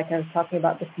 like I was talking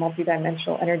about, this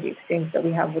multidimensional energy exchange that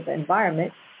we have with the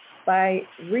environment, by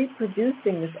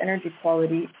reproducing this energy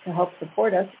quality to help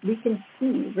support us, we can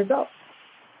see results.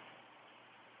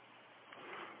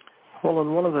 Well,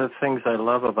 and one of the things I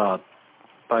love about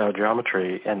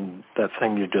biogeometry and that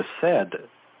thing you just said,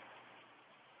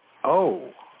 oh,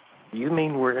 you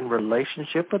mean we're in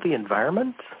relationship with the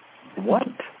environment? What?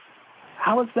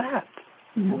 How is that?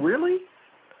 Mm-hmm. Really?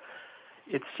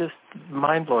 It's just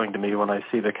mind-blowing to me when I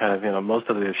see the kind of, most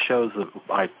of the shows that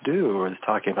I do is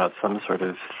talking about some sort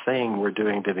of thing we're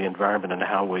doing to the environment and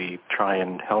how we try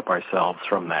and help ourselves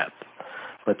from that.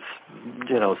 Let's,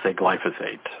 say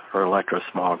glyphosate or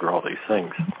electro-smog or all these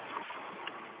things.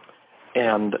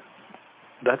 And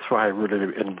that's why I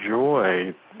really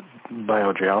enjoy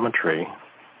biogeometry,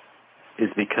 is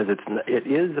because it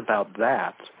is about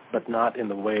that, but not in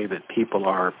the way that people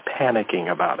are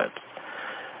panicking about it.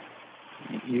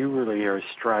 You really are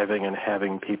striving and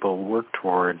having people work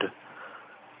toward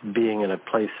being in a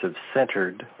place of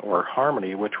centered or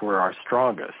harmony, which we're our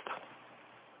strongest,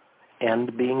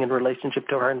 and being in relationship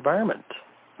to our environment,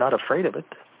 not afraid of it.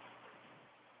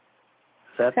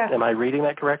 Exactly. Am I reading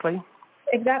that correctly?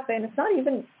 Exactly, and it's not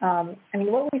even,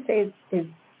 what we say is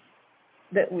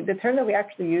that the term that we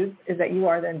actually use is that you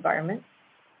are the environment.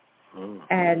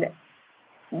 Mm-hmm.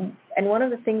 And one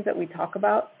of the things that we talk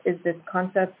about is this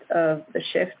concept of the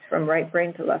shift from right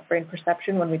brain to left brain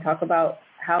perception when we talk about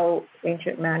how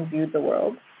ancient man viewed the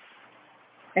world.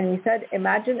 And we said,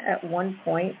 imagine at one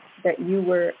point that you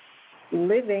were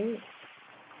living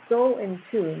so in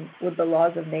tune with the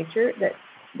laws of nature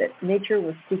that nature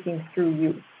was speaking through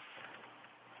you.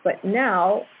 But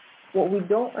now, what we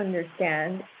don't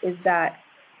understand is that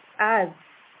as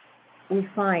we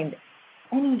find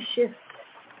any shift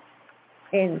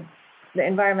in the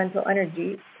environmental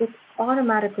energy, it's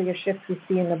automatically a shift we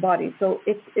see in the body. So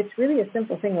it's really a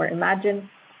simple thing where imagine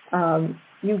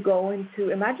you go into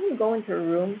a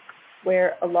room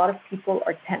where a lot of people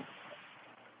are tense.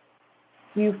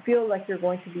 You feel like you're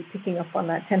going to be picking up on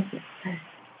that tenseness.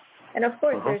 And of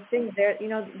course, there's things there,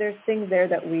 there's things there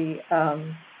that we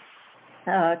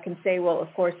can say, well,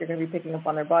 of course, you're going to be picking up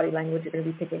on their body language, you're going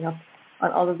to be picking up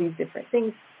on all of these different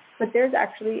things. But there's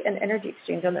actually an energy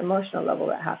exchange on the emotional level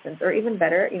that happens. Or even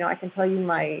better, I can tell you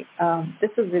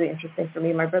this was really interesting for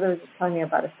me. My brother was just telling me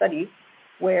about a study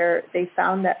where they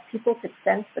found that people could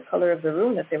sense the color of the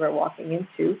room that they were walking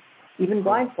into, even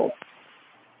blindfolded.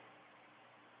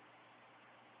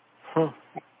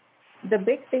 The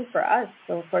big thing for us,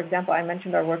 so for example, I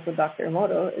mentioned our work with Dr.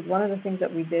 Emoto, is one of the things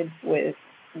that we did with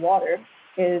water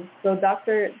is, so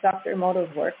Dr.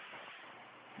 Emoto's work,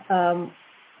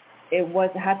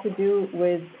 it had to do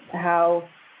with how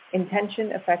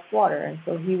intention affects water. And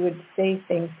so he would say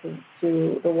things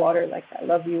to the water like, I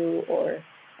love you, or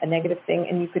a negative thing.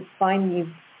 And you could find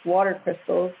these water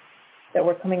crystals that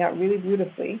were coming out really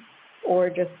beautifully, or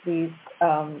just these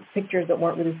pictures that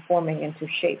weren't really forming into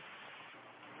shape.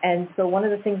 And so one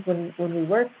of the things when we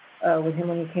worked with him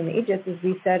when he came to Egypt is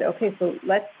we said, okay, so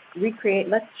let's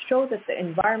show that the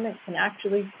environment can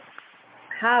actually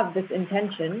have this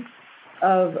intention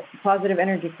of positive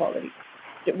energy quality.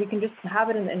 We can just have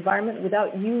it in the environment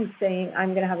without you saying, I'm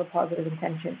going to have a positive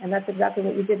intention. And that's exactly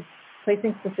what we did.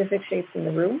 Placing specific shapes in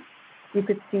the room, you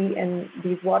could see in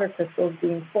these water crystals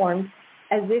being formed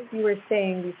as if you were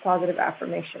saying these positive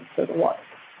affirmations to the water.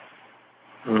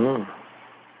 Mm.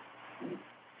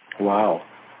 Wow.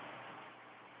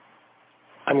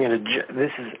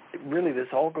 This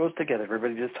all goes together.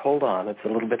 Everybody just hold on. It's a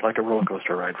little bit like a roller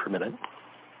coaster ride for a minute.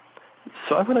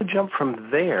 So I'm going to jump from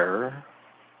there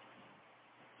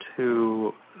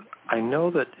to, I know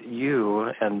that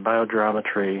you and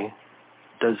biogeometry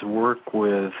does work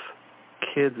with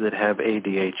kids that have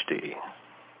ADHD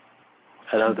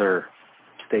and other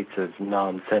states of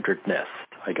non-centeredness,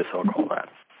 I guess I'll call that.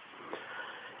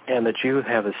 And that you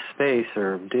have a space,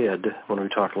 or did, when we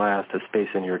talked last, a space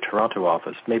in your Toronto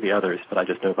office, maybe others, but I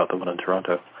just know about the one in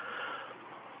Toronto,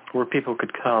 where people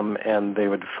could come and they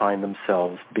would find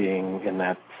themselves being in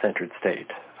that centered state.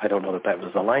 I don't know that that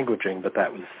was the languaging, but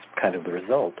that was kind of the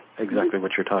result, exactly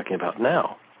what you're talking about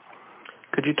now.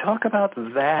 Could you talk about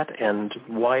that and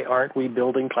why aren't we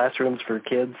building classrooms for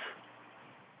kids?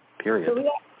 Period. So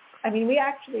we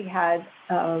actually had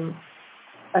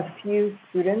a few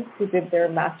students who did their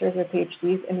master's or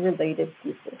PhDs in related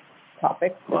thesis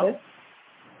topics to this.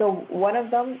 So one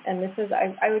of them, and this is,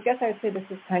 I would say this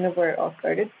is kind of where it all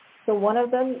started. So one of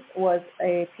them was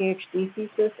a PhD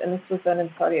thesis, and this was done in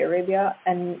Saudi Arabia,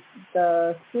 and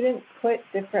the student put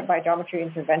different biogeometry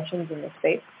interventions in the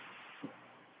space.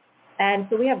 And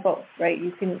so we have both, right?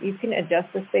 You can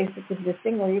adjust the space that's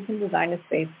existing, or you can design a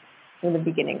space from the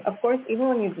beginning. Of course, even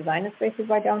when you design a space with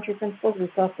biogeometry principles, we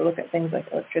still have to look at things like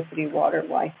electricity, water,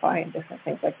 Wi-Fi, and different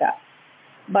things like that.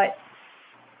 But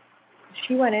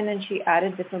she went in and she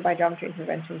added different biogeometry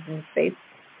interventions in the space.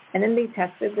 And then they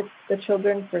tested the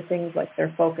children for things like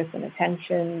their focus and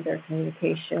attention, their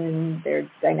communication, their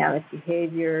dynamic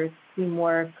behavior,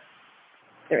 teamwork,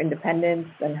 their independence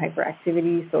and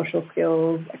hyperactivity, social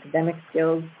skills, academic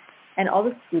skills. And all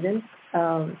the students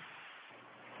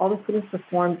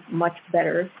performed much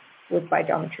better with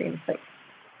biogeometry in place.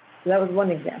 So that was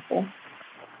one example.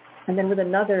 And then with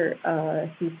another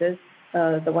thesis,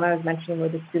 the one I was mentioning where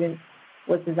the student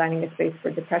was designing a space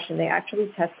for depression, they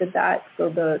actually tested that. So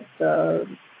the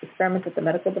experiment that the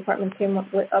medical department came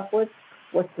up with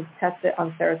was to test it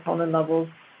on serotonin levels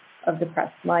of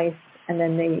depressed mice. And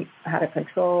then they had a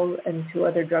control and 2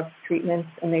 other drug treatments,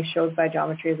 and they showed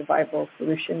biogeometry as a viable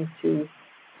solution to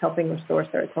helping restore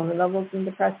serotonin levels in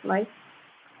depressed mice.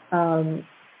 And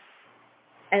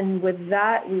with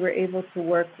that, we were able to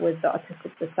work with the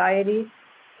Autistic Society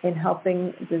in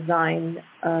helping design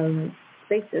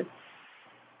spaces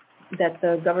that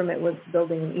the government was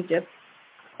building in Egypt.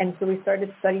 And so we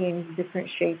started studying different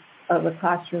shapes of a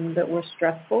classroom that were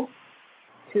stressful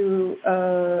to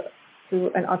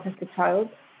an autistic child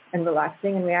and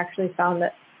relaxing. And we actually found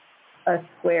that a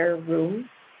square room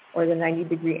or the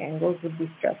 90-degree angles would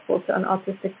be stressful to an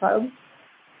autistic child.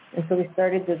 And so we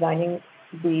started designing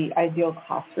the ideal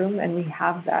classroom, and we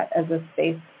have that as a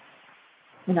space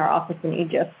in our office in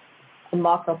Egypt, a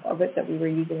mock-up of it that we were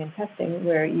using in testing,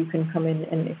 where you can come in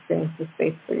and experience the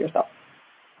space for yourself.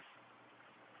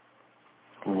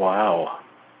 Wow.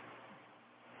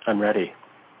 I'm ready.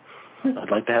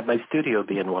 I'd like to have my studio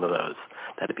be in one of those.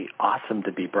 That'd be awesome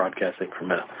to be broadcasting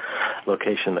from a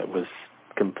location that was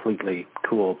completely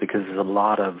cool, because there's a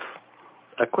lot of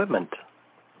equipment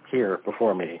here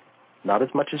before me. Not as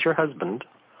much as your husband,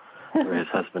 where his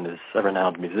husband is a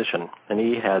renowned musician, and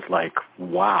he has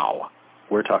wow,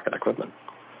 we're talking equipment.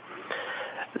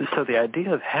 So the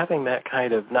idea of having that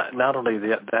kind of, not only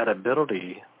that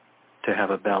ability to have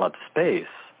a balanced space,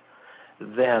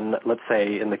 then let's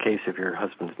say in the case of your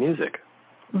husband's music,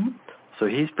 so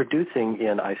he's producing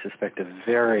in, I suspect, a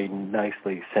very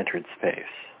nicely centered space.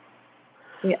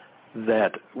 Yeah.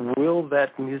 Will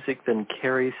that music then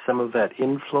carry some of that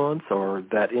influence, or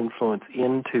that influence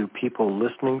into people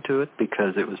listening to it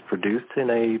because it was produced in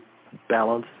a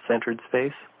balanced, centered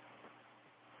space?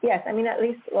 Yes, I mean, at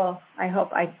least, well, I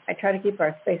hope, I try to keep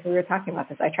our space, we were talking about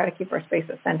this, I try to keep our space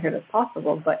as centered as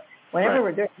possible, but whenever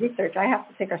we're doing research, I have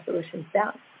to take our solutions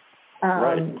down.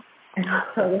 And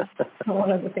so that's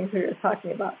one of the things we were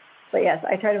talking about. But yes,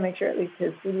 I try to make sure at least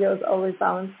his studio is always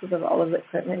balanced because of all of the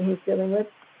equipment he's dealing with.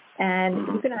 And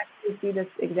you can actually see this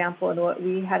example in what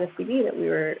we had a CD that we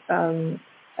were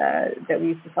that we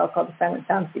used to sell called the Silent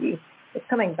Sound CD. It's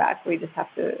coming back. We just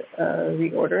have to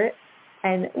reorder it.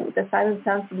 And the Silent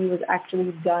Sound CD was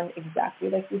actually done exactly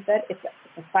like you said. It's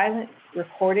a silent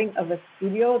recording of a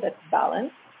studio that's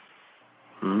balanced.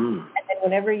 And then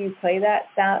whenever you play that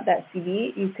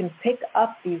CD, you can pick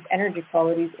up these energy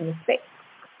qualities in the space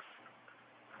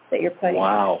that you're playing.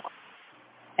 Wow.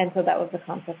 And so that was the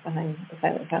concept behind the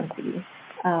Silent Sound CD.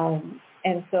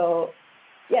 And so,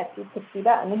 yes, you could see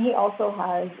that. And then he also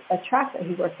has a track that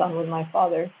he worked on with my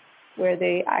father where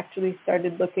they actually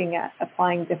started looking at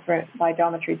applying different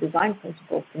biogeometry design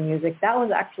principles to music. That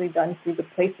was actually done through the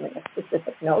placement of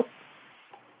specific notes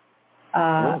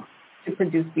to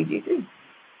produce BG3.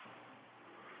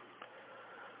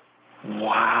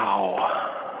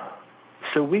 Wow.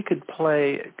 So we could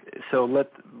play,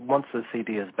 once the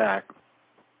CD is back,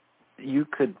 you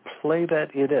could play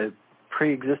that in a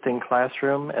pre-existing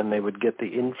classroom and they would get the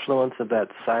influence of that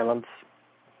silence.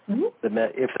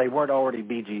 If they weren't already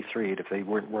BG3'd, if they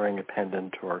weren't wearing a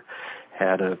pendant or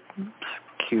had a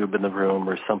cube in the room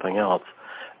or something else,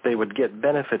 they would get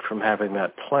benefit from having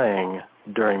that playing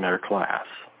during their class.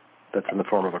 That's in the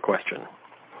form of a question.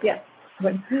 Yes.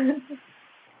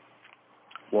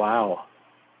 Wow.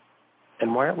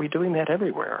 And why aren't we doing that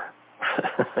everywhere?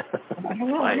 I don't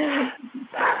know.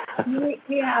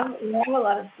 we have a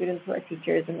lot of students who are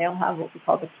teachers, and they'll have what we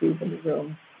call the cube in the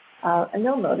room. And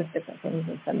they'll notice different things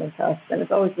and send them to us, and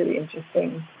it's always really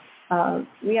interesting.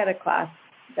 We had a class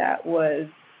that was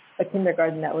a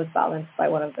kindergarten that was balanced by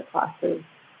one of the classes,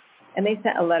 and they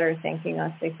sent a letter thanking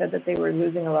us. They said that they were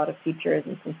losing a lot of teachers,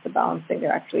 and since the balancing,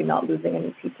 they're actually not losing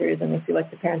any teachers, and they feel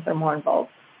like the parents are more involved.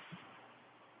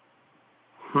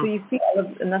 So you see all of,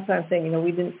 and that's what I'm saying,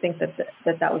 we didn't think that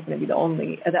that was going to be the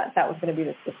only, that was going to be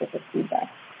the specific feedback.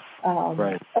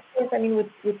 Right. Of course,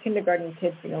 with kindergarten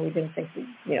kids, we didn't think,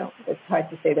 it's hard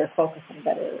to say they're focusing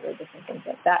better or different things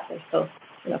like that. They're still,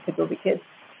 kids will be kids.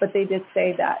 But they did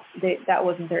say that that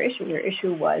wasn't their issue. Their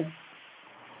issue was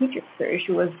teachers. Their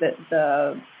issue was that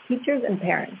the teachers and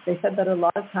parents. They said that a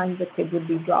lot of times the kids would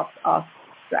be dropped off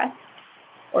stressed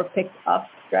or picked up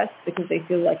stressed because they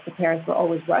feel like the parents were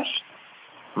always rushed.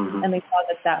 Mm-hmm. And they saw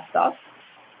that stopped.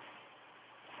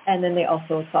 And then they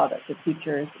also saw that the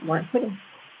teachers weren't quitting.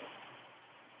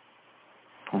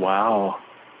 Wow.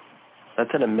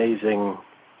 That's an amazing,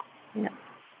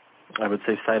 I would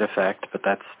say side effect, but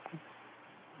that's,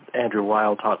 Andrew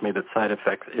Weil taught me that side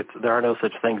effects, there are no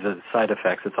such things as side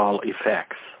effects, it's all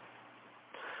effects.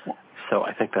 Yeah. So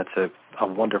I think that's a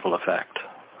wonderful effect.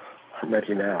 I'm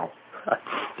ready now.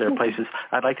 There are places,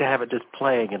 I'd like to have it just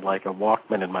playing in like a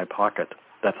Walkman in my pocket.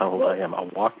 That's how old I am, a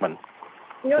Walkman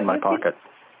in my pocket.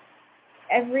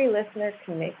 Every listener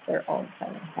can make their own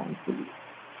sound CD.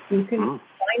 You can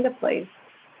find a place,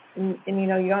 and you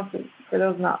don't have to, for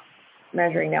those not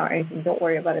measuring now or anything, don't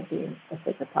worry about it being a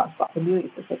sacred power spot. The beauty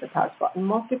is a sacred power spot. And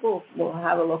most people will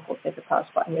have a local sacred power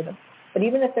spot near them. But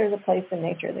even if there's a place in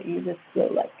nature that you just feel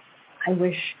like,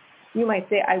 you might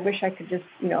say, I wish I could just,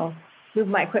 move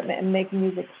my equipment and make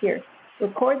music here.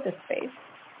 Record the space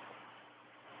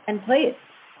and play it.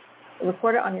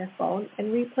 Record it on your phone and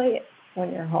replay it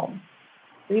when you're home.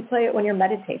 Replay it when you're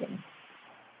meditating.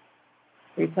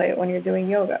 Replay it when you're doing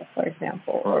yoga, for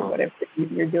example, or whatever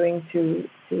you're doing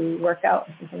to work out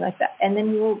or something like that. And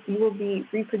then you will be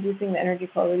reproducing the energy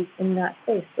qualities in that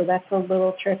space. So that's a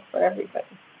little trick for everybody.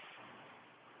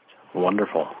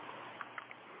 Wonderful.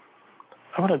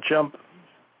 I want to jump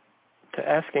to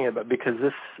asking about, because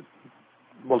this,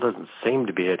 doesn't seem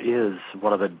to be, it is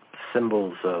one of the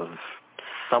symbols of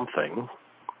something,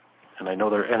 and I know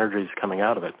there are energies coming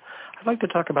out of it. I'd like to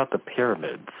talk about the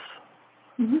pyramids,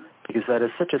 because that is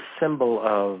such a symbol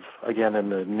of, again, in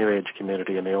the New Age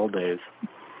community in the old days,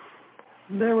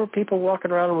 there were people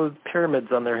walking around with pyramids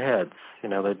on their heads.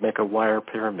 They'd make a wire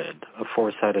pyramid, a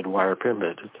four-sided wire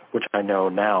pyramid, which I know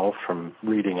now from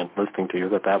reading and listening to you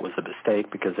that was a mistake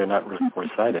because they're not really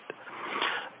four-sided.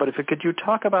 But could you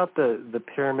talk about the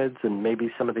pyramids and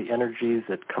maybe some of the energies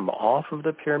that come off of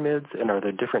the pyramids, and are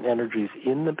there different energies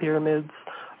in the pyramids?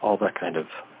 All that kind of.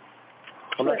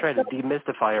 I'm not trying to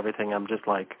demystify everything. I'm just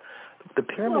like, the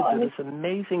pyramids are this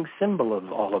amazing symbol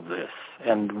of all of this,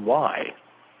 and why?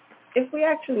 If we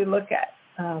actually look at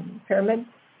pyramids,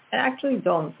 and actually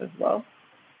domes as well,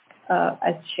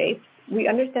 as shapes, we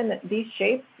understand that these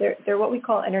shapes, they're what we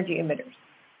call energy emitters.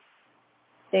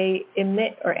 They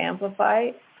emit or amplify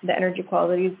the energy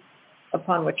qualities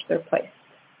upon which they're placed.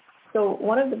 So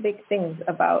one of the big things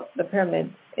about the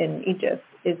pyramids in Egypt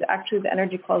is actually the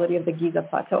energy quality of the Giza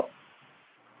Plateau.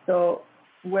 So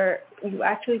where you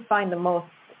actually find the most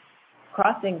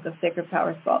crossings of sacred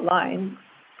power spot lines,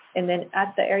 and then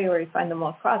at the area where you find the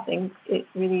most crossings, it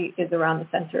really is around the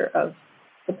center of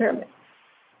the pyramid.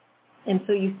 And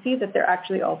so you see that they're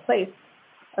actually all placed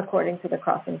according to the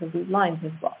crossings of these lines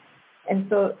as well. And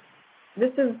so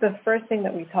this is the first thing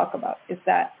that we talk about, is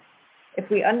that if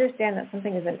we understand that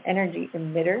something is an energy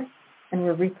emitter and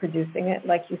we're reproducing it,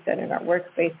 like you said, in our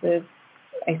workspaces,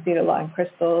 I see it a lot in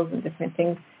crystals and different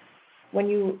things. When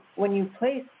you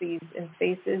place these in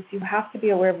spaces, you have to be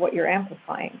aware of what you're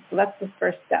amplifying. So that's the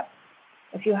first step.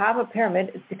 If you have a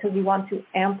pyramid, it's because you want to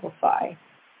amplify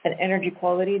an energy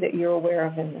quality that you're aware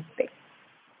of in the space.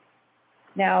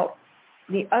 Now,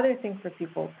 the other thing for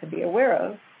people to be aware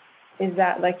of is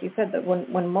that, like you said, that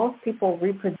when most people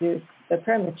reproduce the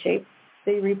pyramid shape,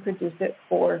 they reproduce it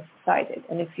four-sided.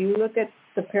 And if you look at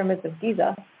the pyramids of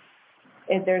Giza,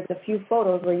 there's a few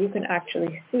photos where you can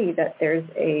actually see that there's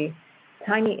a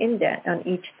tiny indent on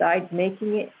each side,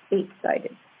 making it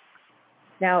eight-sided.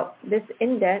 Now, this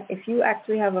indent, if you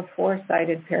actually have a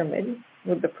four-sided pyramid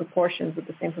with the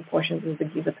same proportions as the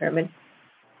Giza pyramid,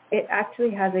 it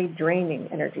actually has a draining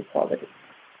energy quality.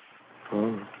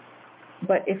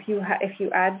 But if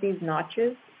you add these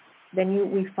notches,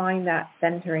 then we find that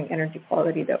centering energy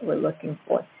quality that we're looking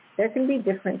for. there can be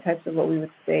different types of what we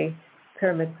would say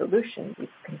pyramid solutions. You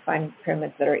can find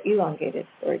pyramids that are elongated,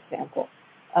 for example.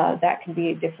 That can be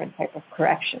a different type of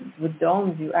correction. With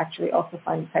domes, you actually also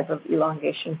find a type of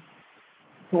elongation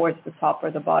towards the top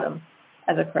or the bottom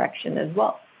as a correction as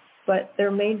well. But their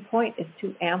main point is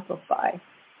to amplify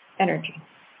energy.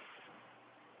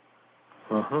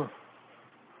 Mm-hmm.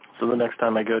 So the next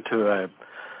time I go to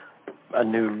a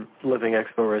new living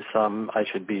expo or some, I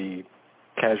should be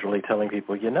casually telling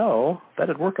people,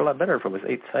 that'd work a lot better if it was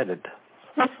 8-sided.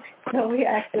 No, we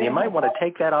actually. And you might want to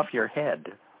take that off your head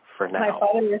for now. My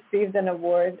father received an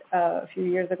award a few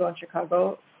years ago in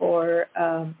Chicago for,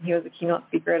 he was a keynote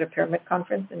speaker at a pyramid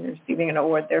conference and receiving an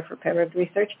award there for pyramid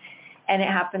research. And it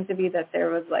happened to be that there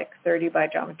was like 30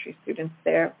 biogeometry students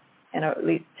there and at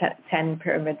least 10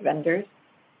 pyramid vendors.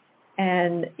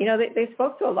 And, they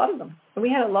spoke to a lot of them. And we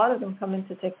had a lot of them come in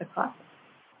to take the class.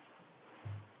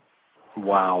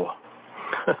 Wow.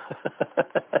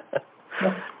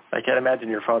 I can't imagine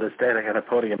your father standing at a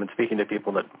podium and speaking to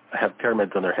people that have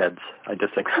pyramids on their heads. I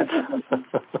just think that's...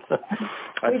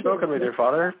 I've spoken with your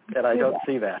father, and I don't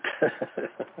see that.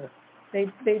 They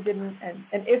didn't,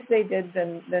 and if they did,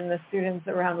 then the students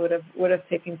around would have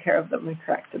taken care of them and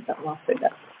corrected them once they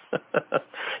did.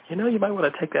 You might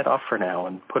want to take that off for now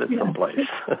and put it someplace.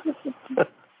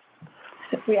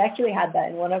 We actually had that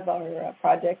in one of our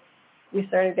projects. We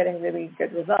started getting really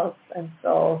good results, and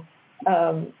so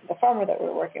the farmer that we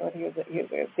were working with, he was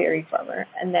a dairy farmer,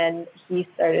 and then he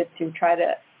started to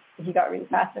he got really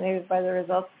fascinated by the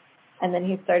results, and then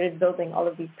he started building all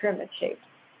of these pyramid shapes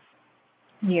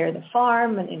near the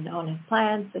farm and on his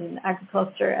plants and in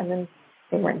agriculture, and then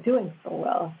they weren't doing so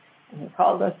well. And he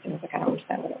called us and was like, I don't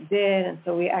understand what I did. And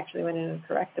so we actually went in and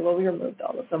corrected. Well, we removed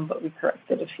all of them, but we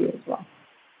corrected a few as well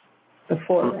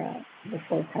before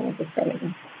kind of deciding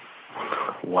them.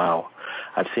 Wow.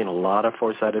 I've seen a lot of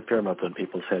 4-sided pyramids on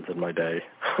people's heads in my day.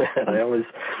 And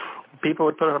people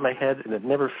would put it on my head and it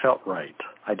never felt right.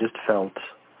 I just felt,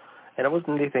 and it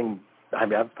wasn't anything,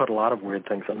 I've put a lot of weird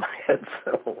things on my head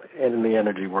in the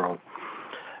energy world.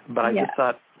 But I just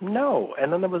thought, no.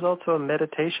 And then there was also a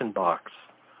meditation box.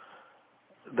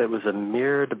 There was a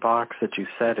mirrored box that you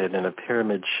sat in a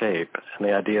pyramid shape, and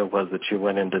the idea was that you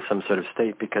went into some sort of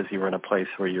state because you were in a place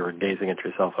where you were gazing at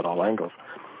yourself at all angles.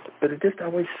 But it just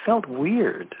always felt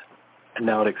weird. And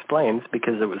now it explains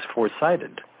because it was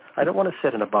 4-sided. I don't want to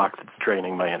sit in a box that's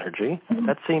draining my energy. Mm-hmm.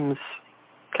 That seems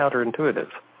counterintuitive.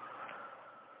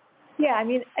 Yeah,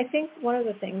 I think one of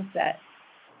the things that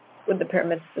with the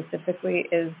pyramid specifically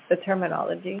is the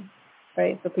terminology.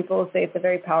 Right, so people will say it's a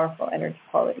very powerful energy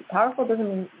quality. Powerful doesn't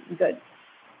mean good.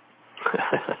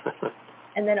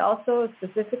 And then also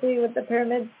specifically with the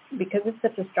pyramids, because it's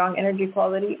such a strong energy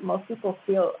quality, most people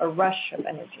feel a rush of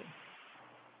energy.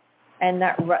 And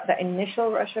that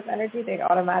initial rush of energy, they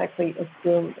automatically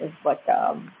assume is like,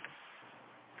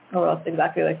 it's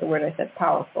exactly like the word I said,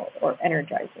 powerful or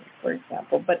energizing, for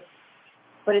example. But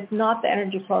it's not the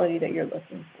energy quality that you're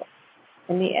looking for.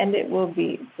 In the end, it will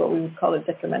be what we would call a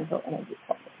detrimental energy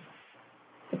quality.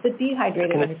 It's a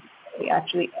dehydrated energy quality.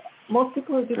 Actually, most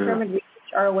people who do pyramid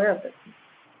research are aware of this.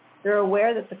 They're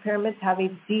aware that the pyramids have a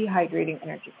dehydrating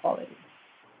energy quality.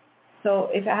 So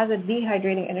if it has a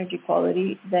dehydrating energy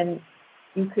quality, then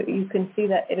you can see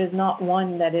that it is not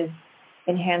one that is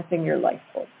enhancing your life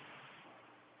force.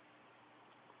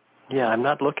 Yeah, I'm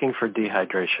not looking for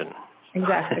dehydration.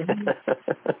 Exactly.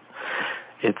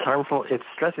 It's harmful. It's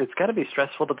stress. It's got to be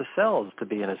stressful to the cells to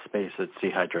be in a space that's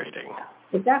dehydrating.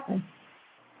 Exactly.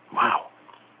 Wow.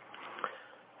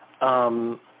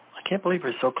 I can't believe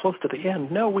we're so close to the end.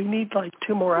 No, we need like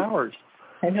 2 more hours.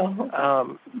 I know.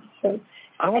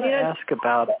 I want to ask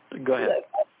about. Go ahead.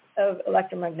 Of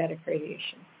electromagnetic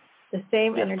radiation. The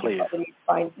same energy quality you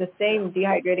find, the same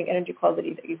dehydrating energy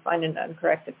quality that you find in an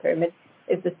uncorrected pyramid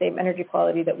is the same energy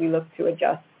quality that we look to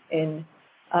adjust in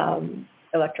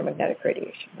electromagnetic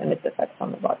radiation and its effects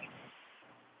on the body.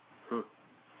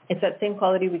 It's that same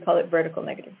quality. We call it vertical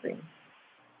negative green.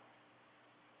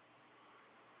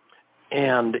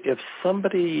 And if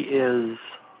somebody is,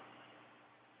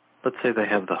 let's say they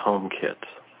have the home kit,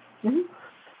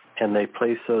 and they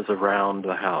place those around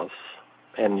the house,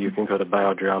 and you can go to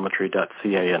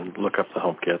biogeometry.ca and look up the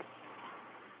home kit,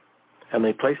 and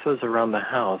they place those around the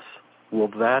house, will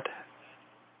that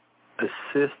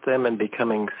assist them in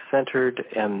becoming centered,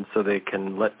 and so they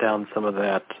can let down some of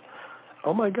that,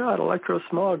 oh my God,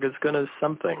 electro-smog is going to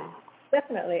something?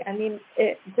 Definitely.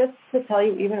 Just to tell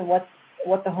you even what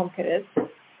the home kit is.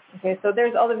 Okay, so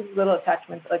there's all of these little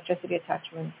attachments, electricity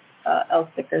attachments, L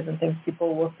stickers and things.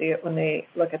 People will see it when they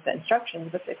look at the instructions,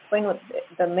 but to explain what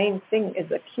the main thing is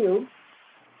a cube,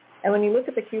 And when you look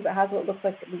at the cube, it has what looks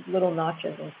like these little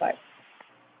notches inside.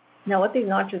 Now, what these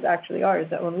notches actually are is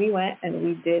that when we went and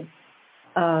we did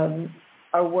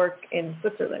our work in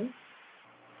Switzerland,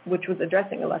 which was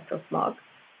addressing electro-smog,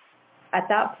 at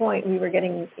that point, we were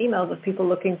getting emails of people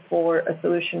looking for a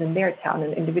solution in their town,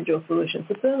 an individual solution.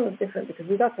 Switzerland was different because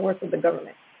we got to work with the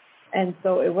government. And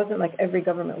so it wasn't like every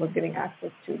government was giving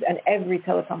access to, and every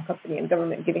telecom company and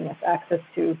government giving us access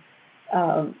to,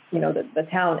 the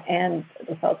town and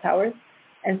the cell towers.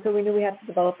 And so we knew we had to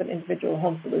develop an individual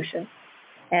home solution.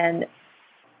 And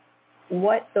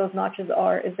what those notches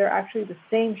are is they're actually the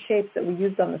same shapes that we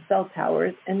used on the cell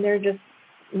towers, and they're just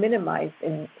minimized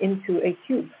into a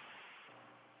cube.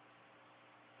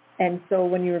 And so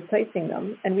when you're replacing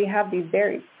them, and we have these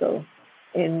buried still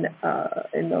in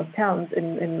those towns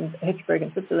in Hitchberg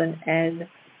in Switzerland, and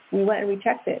we went and we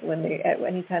checked it at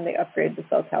any time they upgrade the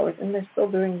cell towers, and they're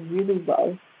still doing really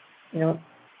well,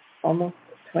 almost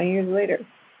 20 years later.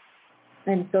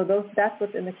 And so that's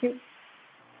what's in the cube.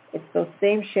 It's those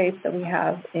same shapes that we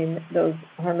have in those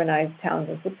harmonized towns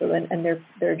in Switzerland, and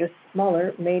they're just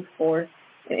smaller, made for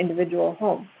an individual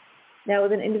home. Now,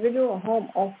 with an individual home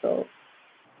also,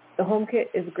 the home kit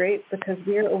is great because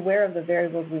we're aware of the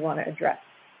variables we want to address.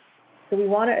 So we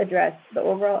want to address the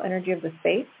overall energy of the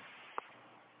space.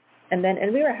 And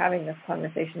we were having this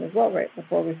conversation as well right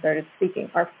before we started speaking.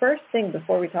 Our first thing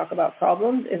before we talk about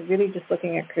problems is really just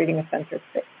looking at creating a center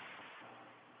space.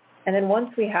 And then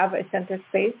once we have a center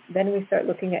space, then we start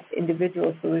looking at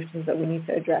individual solutions that we need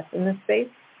to address in this space,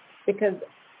 because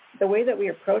the way that we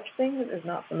approach things is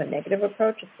not from a negative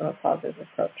approach, it's from a positive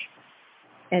approach.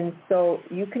 And so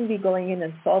you can be going in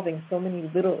and solving so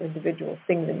many little individual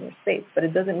things in your space, but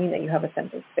it doesn't mean that you have a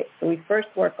centered space. So we first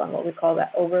work on what we call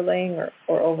that overlaying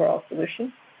or overall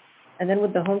solution. And then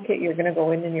with the home kit, you're going to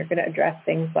go in and you're going to address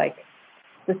things like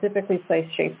specifically place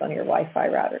shapes on your Wi-Fi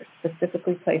routers,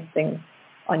 specifically place things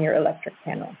on your electric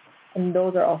panel. And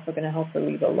those are also going to help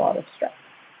relieve a lot of stress.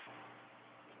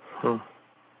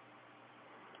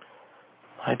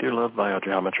 I do love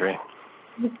biogeometry.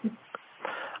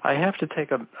 I have to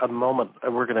take a moment,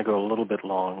 we're going to go a little bit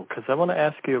long, because I want to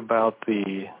ask you about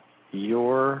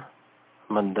your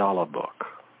mandala book,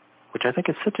 which I think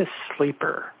is such a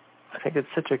sleeper. I think it's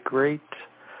such a great,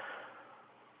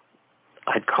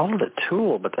 I'd call it a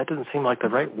tool, but that doesn't seem like the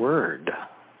right word.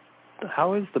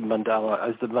 How is the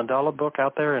mandala? Is the mandala book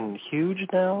out there and huge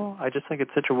now? I just think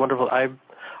it's such a wonderful, I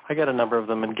got a number of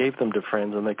them and gave them to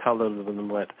friends, and they colored them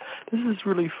and went, this is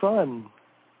really fun.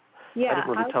 Yeah, I didn't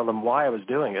really tell them why I was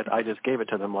doing it. I just gave it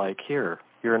to them like, here,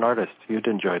 you're an artist. You'd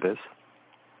enjoy this.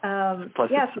 Plus,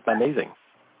 it's amazing.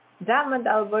 That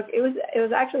mandala book, it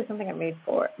was actually something I made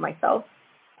for myself.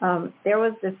 There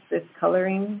was this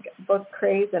coloring book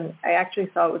craze, and I actually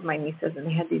saw it with my nieces, and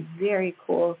they had these very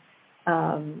cool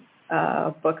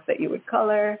books that you would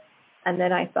color. And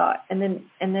then I thought, and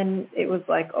then it was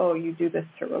like, oh, you do this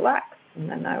to relax. And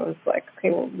then I was like, okay,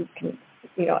 well, we can,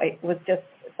 it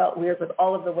felt weird with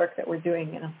all of the work that we're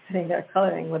doing, and I'm sitting there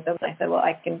coloring with them. And I said, well,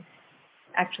 I can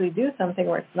actually do something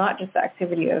where it's not just the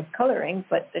activity of coloring,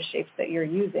 but the shapes that you're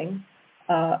using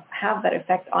have that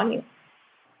effect on you.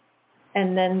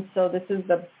 And then, so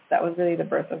that was really the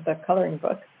birth of the coloring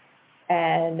book.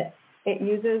 And it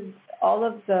uses all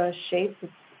of the shapes.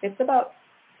 It's about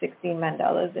 16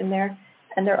 mandalas in there,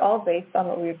 and they're all based on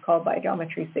what we would call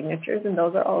biogeometry signatures, and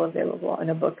those are all available in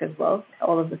a book as well,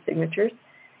 all of the signatures.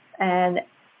 And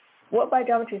what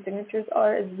biogeometry signatures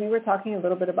are is we were talking a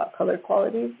little bit about color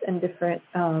qualities and different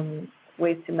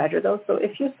ways to measure those. So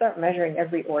if you start measuring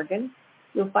every organ,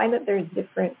 you'll find that there's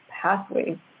different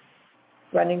pathways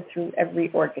running through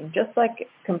every organ, just like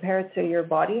compared to your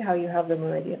body, how you have the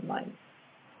meridian lines.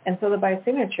 And so the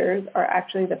biosignatures are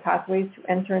actually the pathways to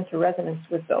enter into resonance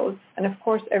with those. And of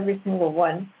course, every single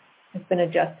one has been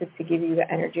adjusted to give you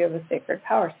the energy of a sacred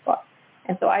power spot.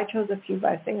 And so I chose a few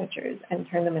biosignatures and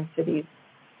turned them into these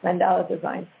mandala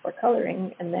designs for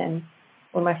coloring. And then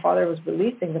when my father was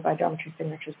releasing the Biogeometry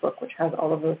Signatures book, which has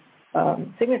all of those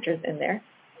signatures in there,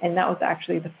 and that was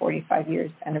actually the 45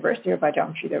 years anniversary of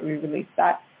biogeometry that we released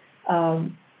that,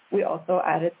 we also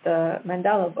added the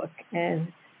mandala book.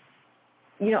 And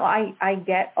I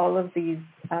get all of these,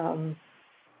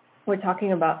 we're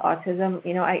talking about autism,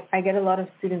 I get a lot of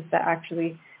students that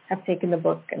actually have taken the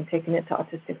book and taken it to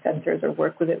autistic centers or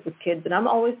work with it with kids. And I'm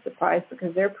always surprised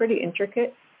because they're pretty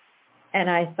intricate. And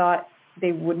I thought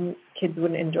kids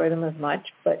wouldn't enjoy them as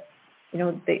much, but,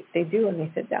 they do, and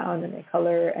they sit down and they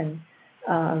color. And,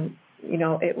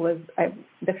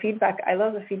 the feedback, I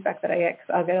love the feedback that I get,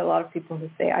 because I'll get a lot of people who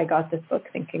say, I got this book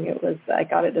thinking I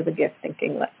got it as a gift,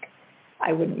 thinking like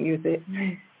I wouldn't use it.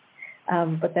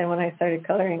 But then when I started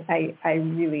coloring, I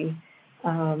really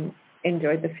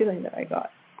enjoyed the feeling that I got.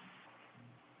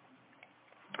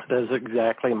 That's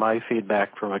exactly my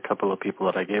feedback from a couple of people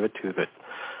that I gave it to, that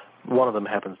one of them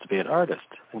happens to be an artist.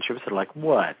 And she was like,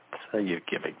 what are you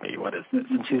giving me? What is this?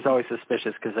 And she's always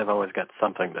suspicious because I've always got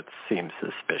something that seems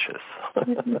suspicious.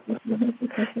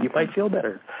 You might feel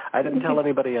better. I didn't tell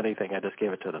anybody anything. I just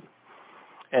gave it to them.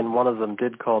 And one of them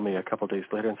did call me a couple of days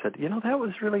later and said, that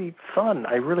was really fun.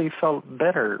 I really felt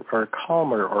better or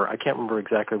calmer, or I can't remember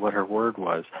exactly what her word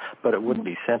was, but it wouldn't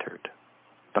be centered.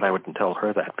 But I wouldn't tell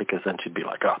her that because then she'd be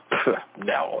like, oh,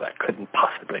 no, that couldn't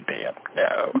possibly be it.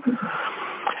 No.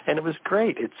 And it was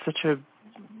great. It's such a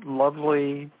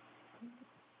lovely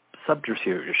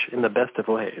subterfuge in the best of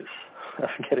ways of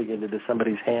getting it into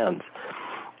somebody's hands.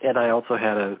 And I also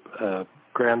had a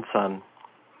grandson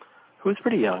who was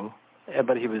pretty young,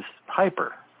 but he was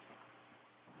hyper.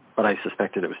 But I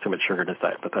suspected it was too much sugar in his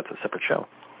diet, but that's a separate show.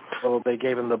 So they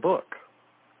gave him the book.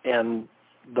 And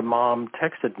the mom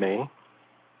texted me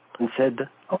and said,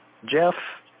 oh, Jeff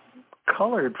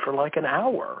colored for like an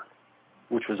hour,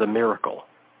 which was a miracle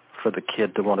for the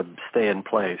kid to want to stay in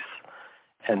place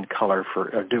and color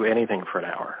or do anything for an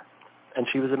hour. And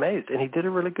she was amazed. And he did a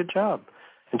really good job.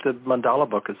 And the mandala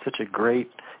book is such a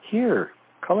great, here,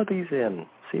 color these in,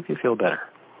 see if you feel better.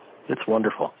 It's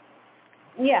wonderful.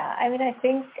 Yeah, I mean, I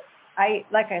think I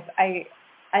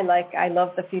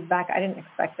love the feedback. I didn't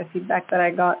expect the feedback that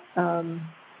I got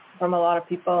from a lot of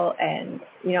people. And,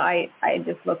 I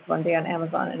just looked one day on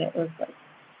Amazon and it was like,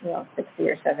 60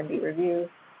 or 70 reviews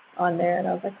on there. And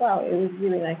I was like, wow, it was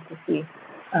really nice to see,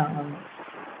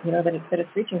 that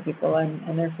it's reaching people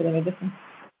and they're feeling a difference.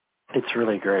 It's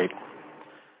really great.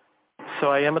 So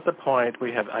I am at the point,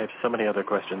 I have so many other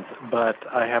questions, but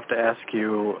I have to ask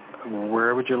you,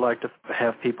 where would you like to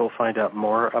have people find out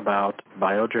more about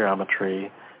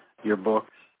biogeometry, your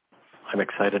books? I'm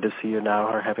excited to see you now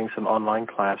are having some online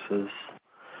classes.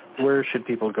 Where should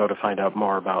people go to find out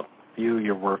more about you,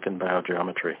 your work in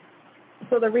biogeometry?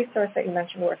 So the resource that you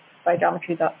mentioned was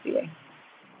BioGeometry.ca.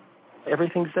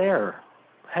 Everything's there.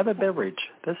 Have a beverage.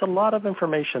 There's a lot of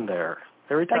information there.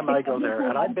 Every time I go there,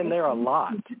 and I've been there a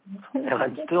lot, and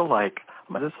I'm still like,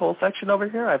 this whole section over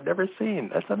here I've never seen.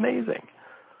 That's amazing.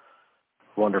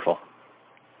 Wonderful.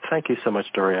 Thank you so much,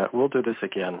 Doreya. We'll do this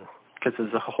again, because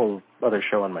there's a whole other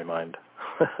show on my mind.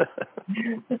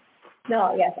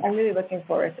 No, yes, I'm really looking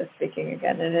forward to speaking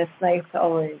again, and it's nice to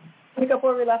always pick up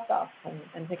where we left off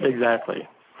and take it. Exactly.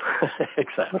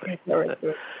 Exactly. Looking forward to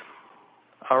it.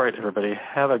 All right, everybody.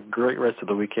 Have a great rest of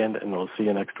the weekend, and we'll see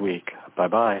you next week.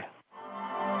 Bye-bye.